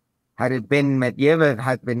 Had it been Medvedev,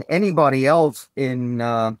 had been anybody else in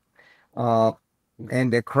the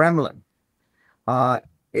Kremlin,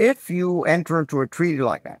 if you enter into a treaty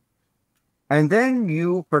like that, and then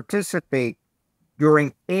you participate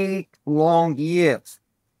during 8 long years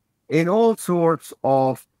in all sorts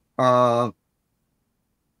of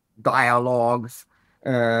dialogues,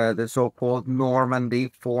 the so-called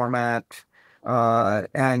Normandy format,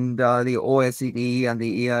 and the OECD and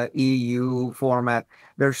the EU format.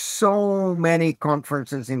 There's so many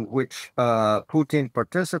conferences in which Putin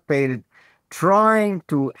participated, trying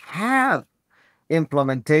to have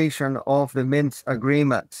implementation of the Minsk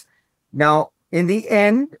agreements. Now, in the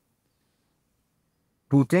end,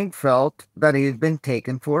 Putin felt that he had been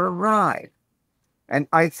taken for a ride. And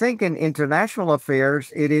I think in international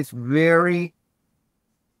affairs, it's very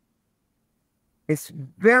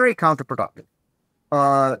counterproductive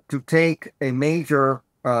to take a major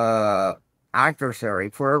adversary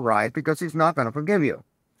for a ride, because he's not going to forgive you.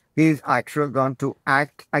 He's actually going to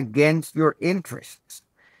act against your interests.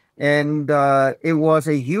 And it was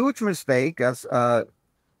a huge mistake, as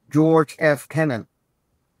George F. Kennan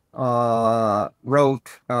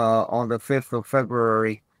wrote on the 5th of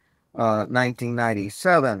February,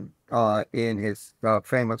 1997, in his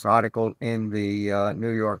famous article in the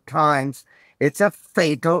New York Times. It's a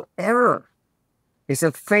fatal error. It's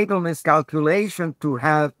a fatal miscalculation to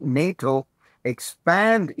have NATO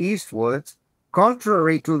expand eastwards,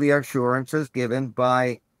 contrary to the assurances given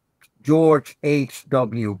by George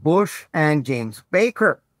H.W. Bush and James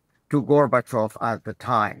Baker to Gorbachev at the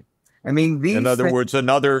time. I mean, in other words,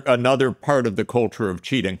 another part of the culture of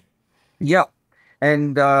cheating. Yeah.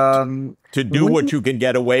 And to do what you can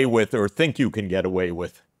get away with or think you can get away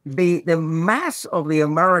with. The mass of the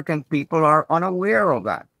American people are unaware of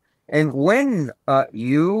that. And when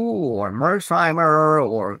you or Mersheimer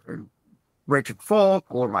or Richard Falk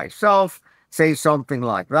or myself say something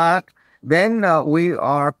like that, then we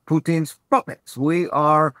are Putin's puppets. We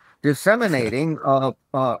are disseminating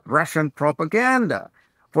Russian propaganda.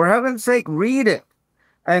 For heaven's sake, read it.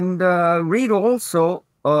 And read also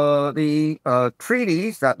the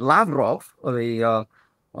treaties that Lavrov, the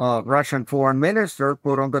Russian foreign minister,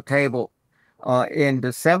 put on the table in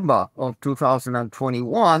December of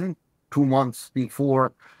 2021, 2 months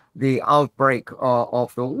before the outbreak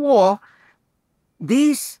of the war.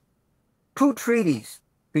 These two treaties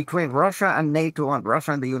between Russia and NATO and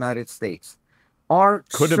Russia and the United States are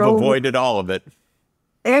Could have so avoided all of it.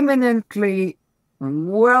 eminently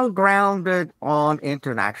well grounded on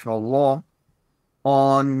international law,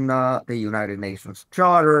 on the United Nations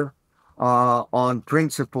Charter, on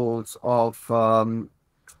principles of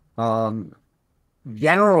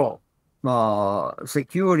general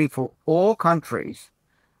security for all countries.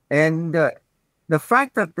 And the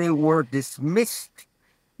fact that they were dismissed,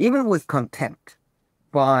 even with contempt,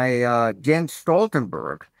 by Jens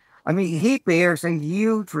Stoltenberg, I mean, he bears a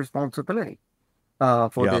huge responsibility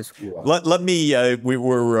for Yeah. this war. Let me, we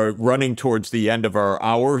were running towards the end of our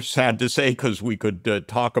hour, sad to say, because we could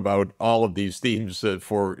talk about all of these themes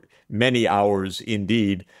for many hours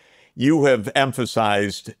indeed. You have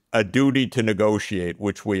emphasized a duty to negotiate,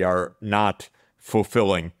 which we are not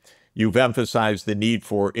fulfilling. You've emphasized the need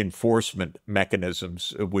for enforcement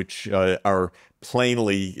mechanisms, which are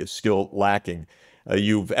plainly still lacking.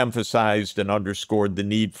 You've emphasized and underscored the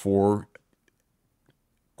need for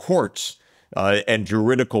courts and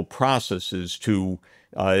juridical processes to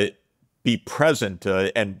be present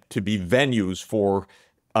and to be venues for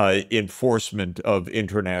enforcement of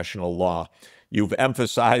international law. You've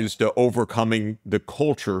emphasized overcoming the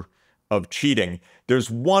culture of cheating. There's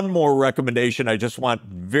one more recommendation I just want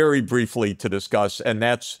very briefly to discuss, and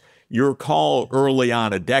that's your call early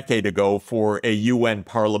on, a decade ago, for a UN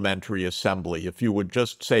Parliamentary Assembly. If you would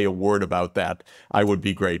just say a word about that, I would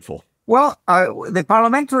be grateful. Well, the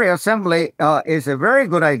Parliamentary Assembly is a very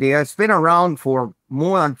good idea. It's been around for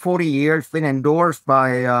more than 40 years, been endorsed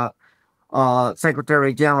by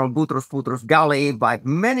Secretary General Boutros Ghali, by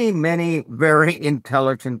many, many very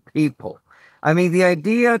intelligent people. I mean, the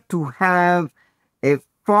idea to have a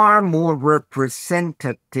far more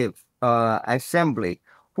representative assembly,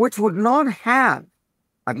 which would not have,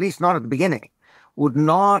 at least not at the beginning, would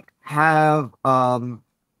not have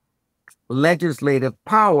legislative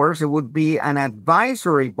powers. It would be an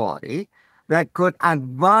advisory body that could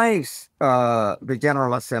advise the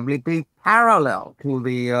General Assembly, be parallel to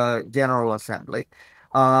the General Assembly.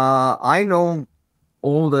 I know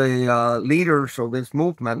all the leaders of this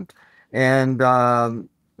movement, and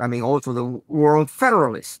I mean, also the World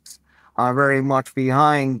Federalists are very much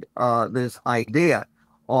behind this idea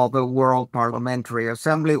of a World Parliamentary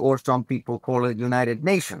Assembly, or some people call it United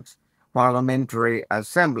Nations Parliamentary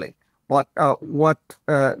Assembly. But what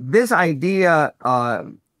this idea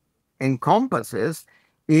encompasses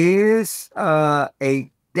is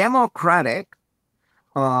a democratic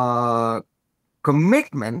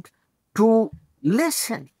commitment to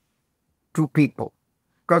listen to people.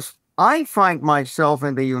 Because I find myself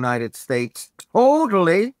in the United States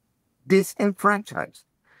totally disenfranchised.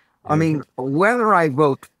 I mean, whether I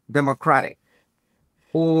vote Democratic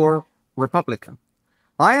or Republican,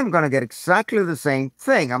 I am going to get exactly the same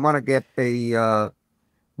thing. I'm going to get a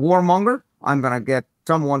warmonger. I'm going to get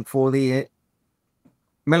someone for the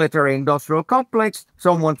military-industrial complex,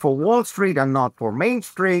 someone for Wall Street and not for Main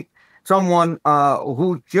Street, someone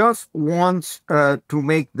who just wants to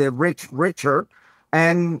make the rich richer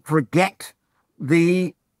and forget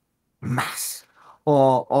the mass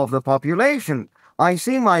of the population. I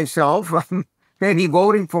see myself maybe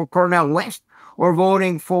voting for Cornel West or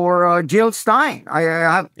voting for Jill Stein. I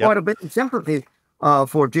have quite a bit of sympathy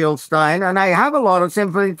for Jill Stein, and I have a lot of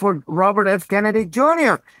sympathy for Robert F. Kennedy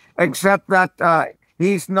Jr., except that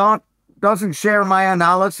doesn't share my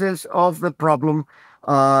analysis of the problem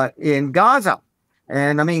in Gaza.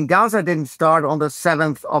 And I mean, Gaza didn't start on the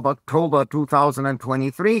 7th of October,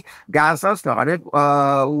 2023. Gaza started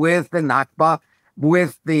with the Nakba,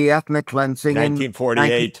 with the ethnic cleansing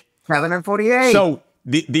 1948. in 1947 and 48. So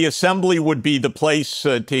the assembly would be the place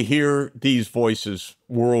to hear these voices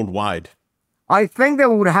worldwide. I think they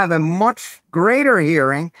would have a much greater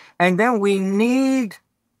hearing, and then we need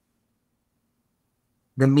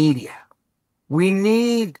the media. We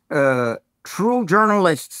need true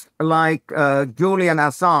journalists like Julian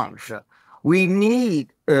Assange. We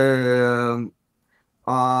need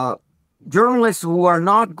journalists who are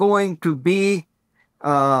not going to be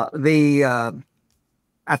the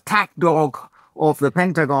attack dog of the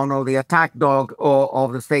Pentagon or the attack dog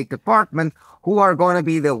of the State Department, who are going to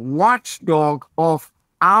be the watchdog of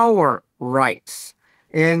our rights.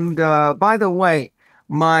 And by the way,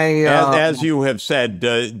 my as you have said,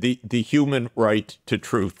 the human right to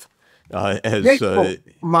truth. My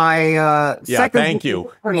Yeah, second thank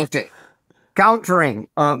you. book, countering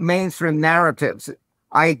mainstream narratives.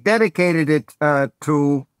 I dedicated it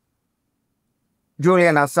to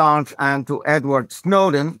Julian Assange and to Edward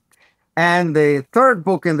Snowden. And the third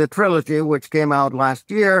book in the trilogy, which came out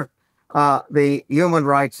last year, The Human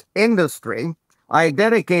Rights Industry, I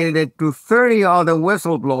dedicated it to 30 other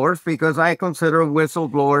whistleblowers because I consider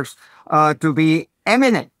whistleblowers to be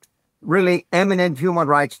eminent, really eminent human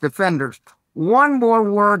rights defenders. One more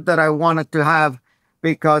word that I wanted to have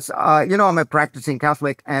because, I'm a practicing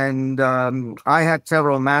Catholic, and I had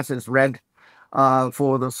several masses read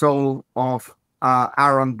for the soul of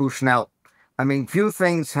Aaron Bushnell. I mean, few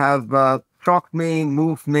things have shocked me,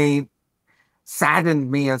 moved me, saddened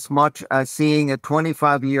me as much as seeing a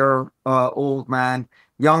 25-year-old man,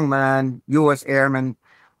 young man, U.S. airman,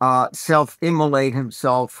 self-immolate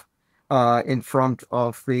himself in front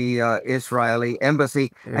of the Israeli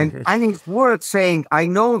embassy. And his words saying, I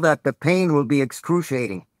know that the pain will be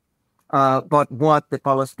excruciating, but what the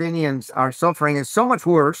Palestinians are suffering is so much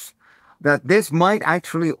worse that this might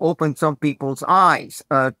actually open some people's eyes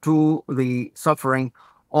to the suffering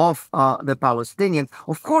of the Palestinians.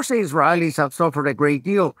 Of course, the Israelis have suffered a great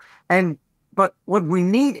deal, but what we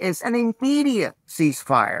need is an immediate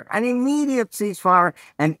ceasefire,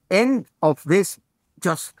 an end of this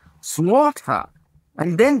just slaughter,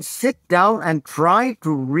 and then sit down and try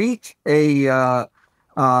to reach a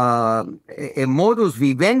modus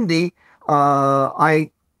vivendi.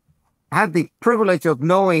 I had the privilege of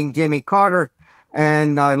knowing Jimmy Carter,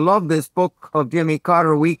 and I love this book of Jimmy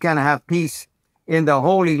Carter, We Can Have Peace in the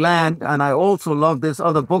Holy Land. And I also love this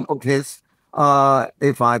other book of his,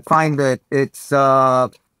 if I find it, it's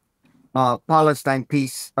Palestine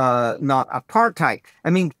Peace, Not Apartheid. I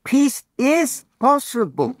mean, peace is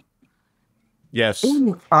possible. Yes.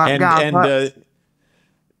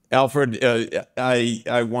 Alfred,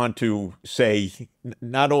 I want to say,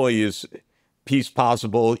 not only is peace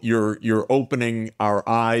possible, you're opening our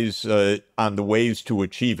eyes on the ways to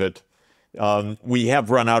achieve it. We have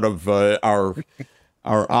run out of our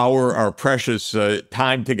precious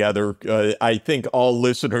time together. I think all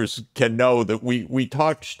listeners can know that we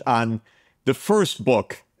touched on the first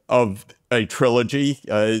book of a trilogy,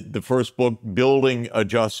 the first book, Building a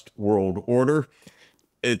Just World Order.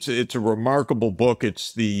 It's a remarkable book.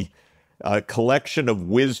 It's the collection of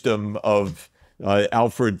wisdom of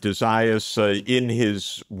Alfred de Zayas in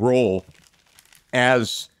his role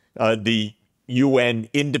as the UN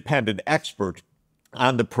independent expert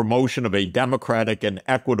on the promotion of a democratic and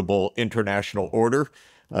equitable international order.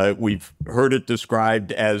 We've heard it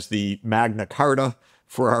described as the Magna Carta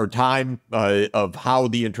for our time of how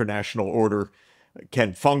the international order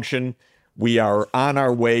can function. We are on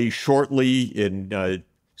our way shortly in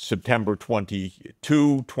September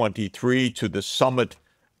 22, 23 to the Summit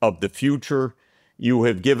of the Future. You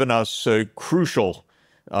have given us crucial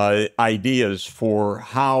ideas for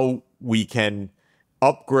how we can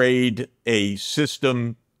upgrade a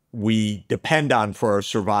system we depend on for our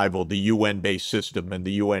survival, the UN-based system and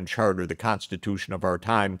the UN Charter, the Constitution of our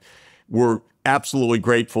time. We're absolutely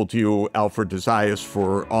grateful to you, Alfred de Zayas,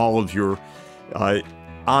 for all of your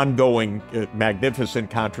ongoing magnificent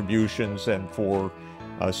contributions and for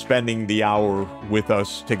spending the hour with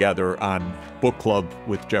us together on Book Club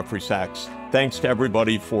with Jeffrey Sachs. Thanks to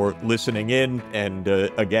everybody for listening in, and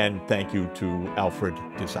again, thank you to Alfred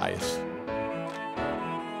de Zayas.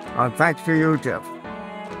 Thanks to you, Jeff.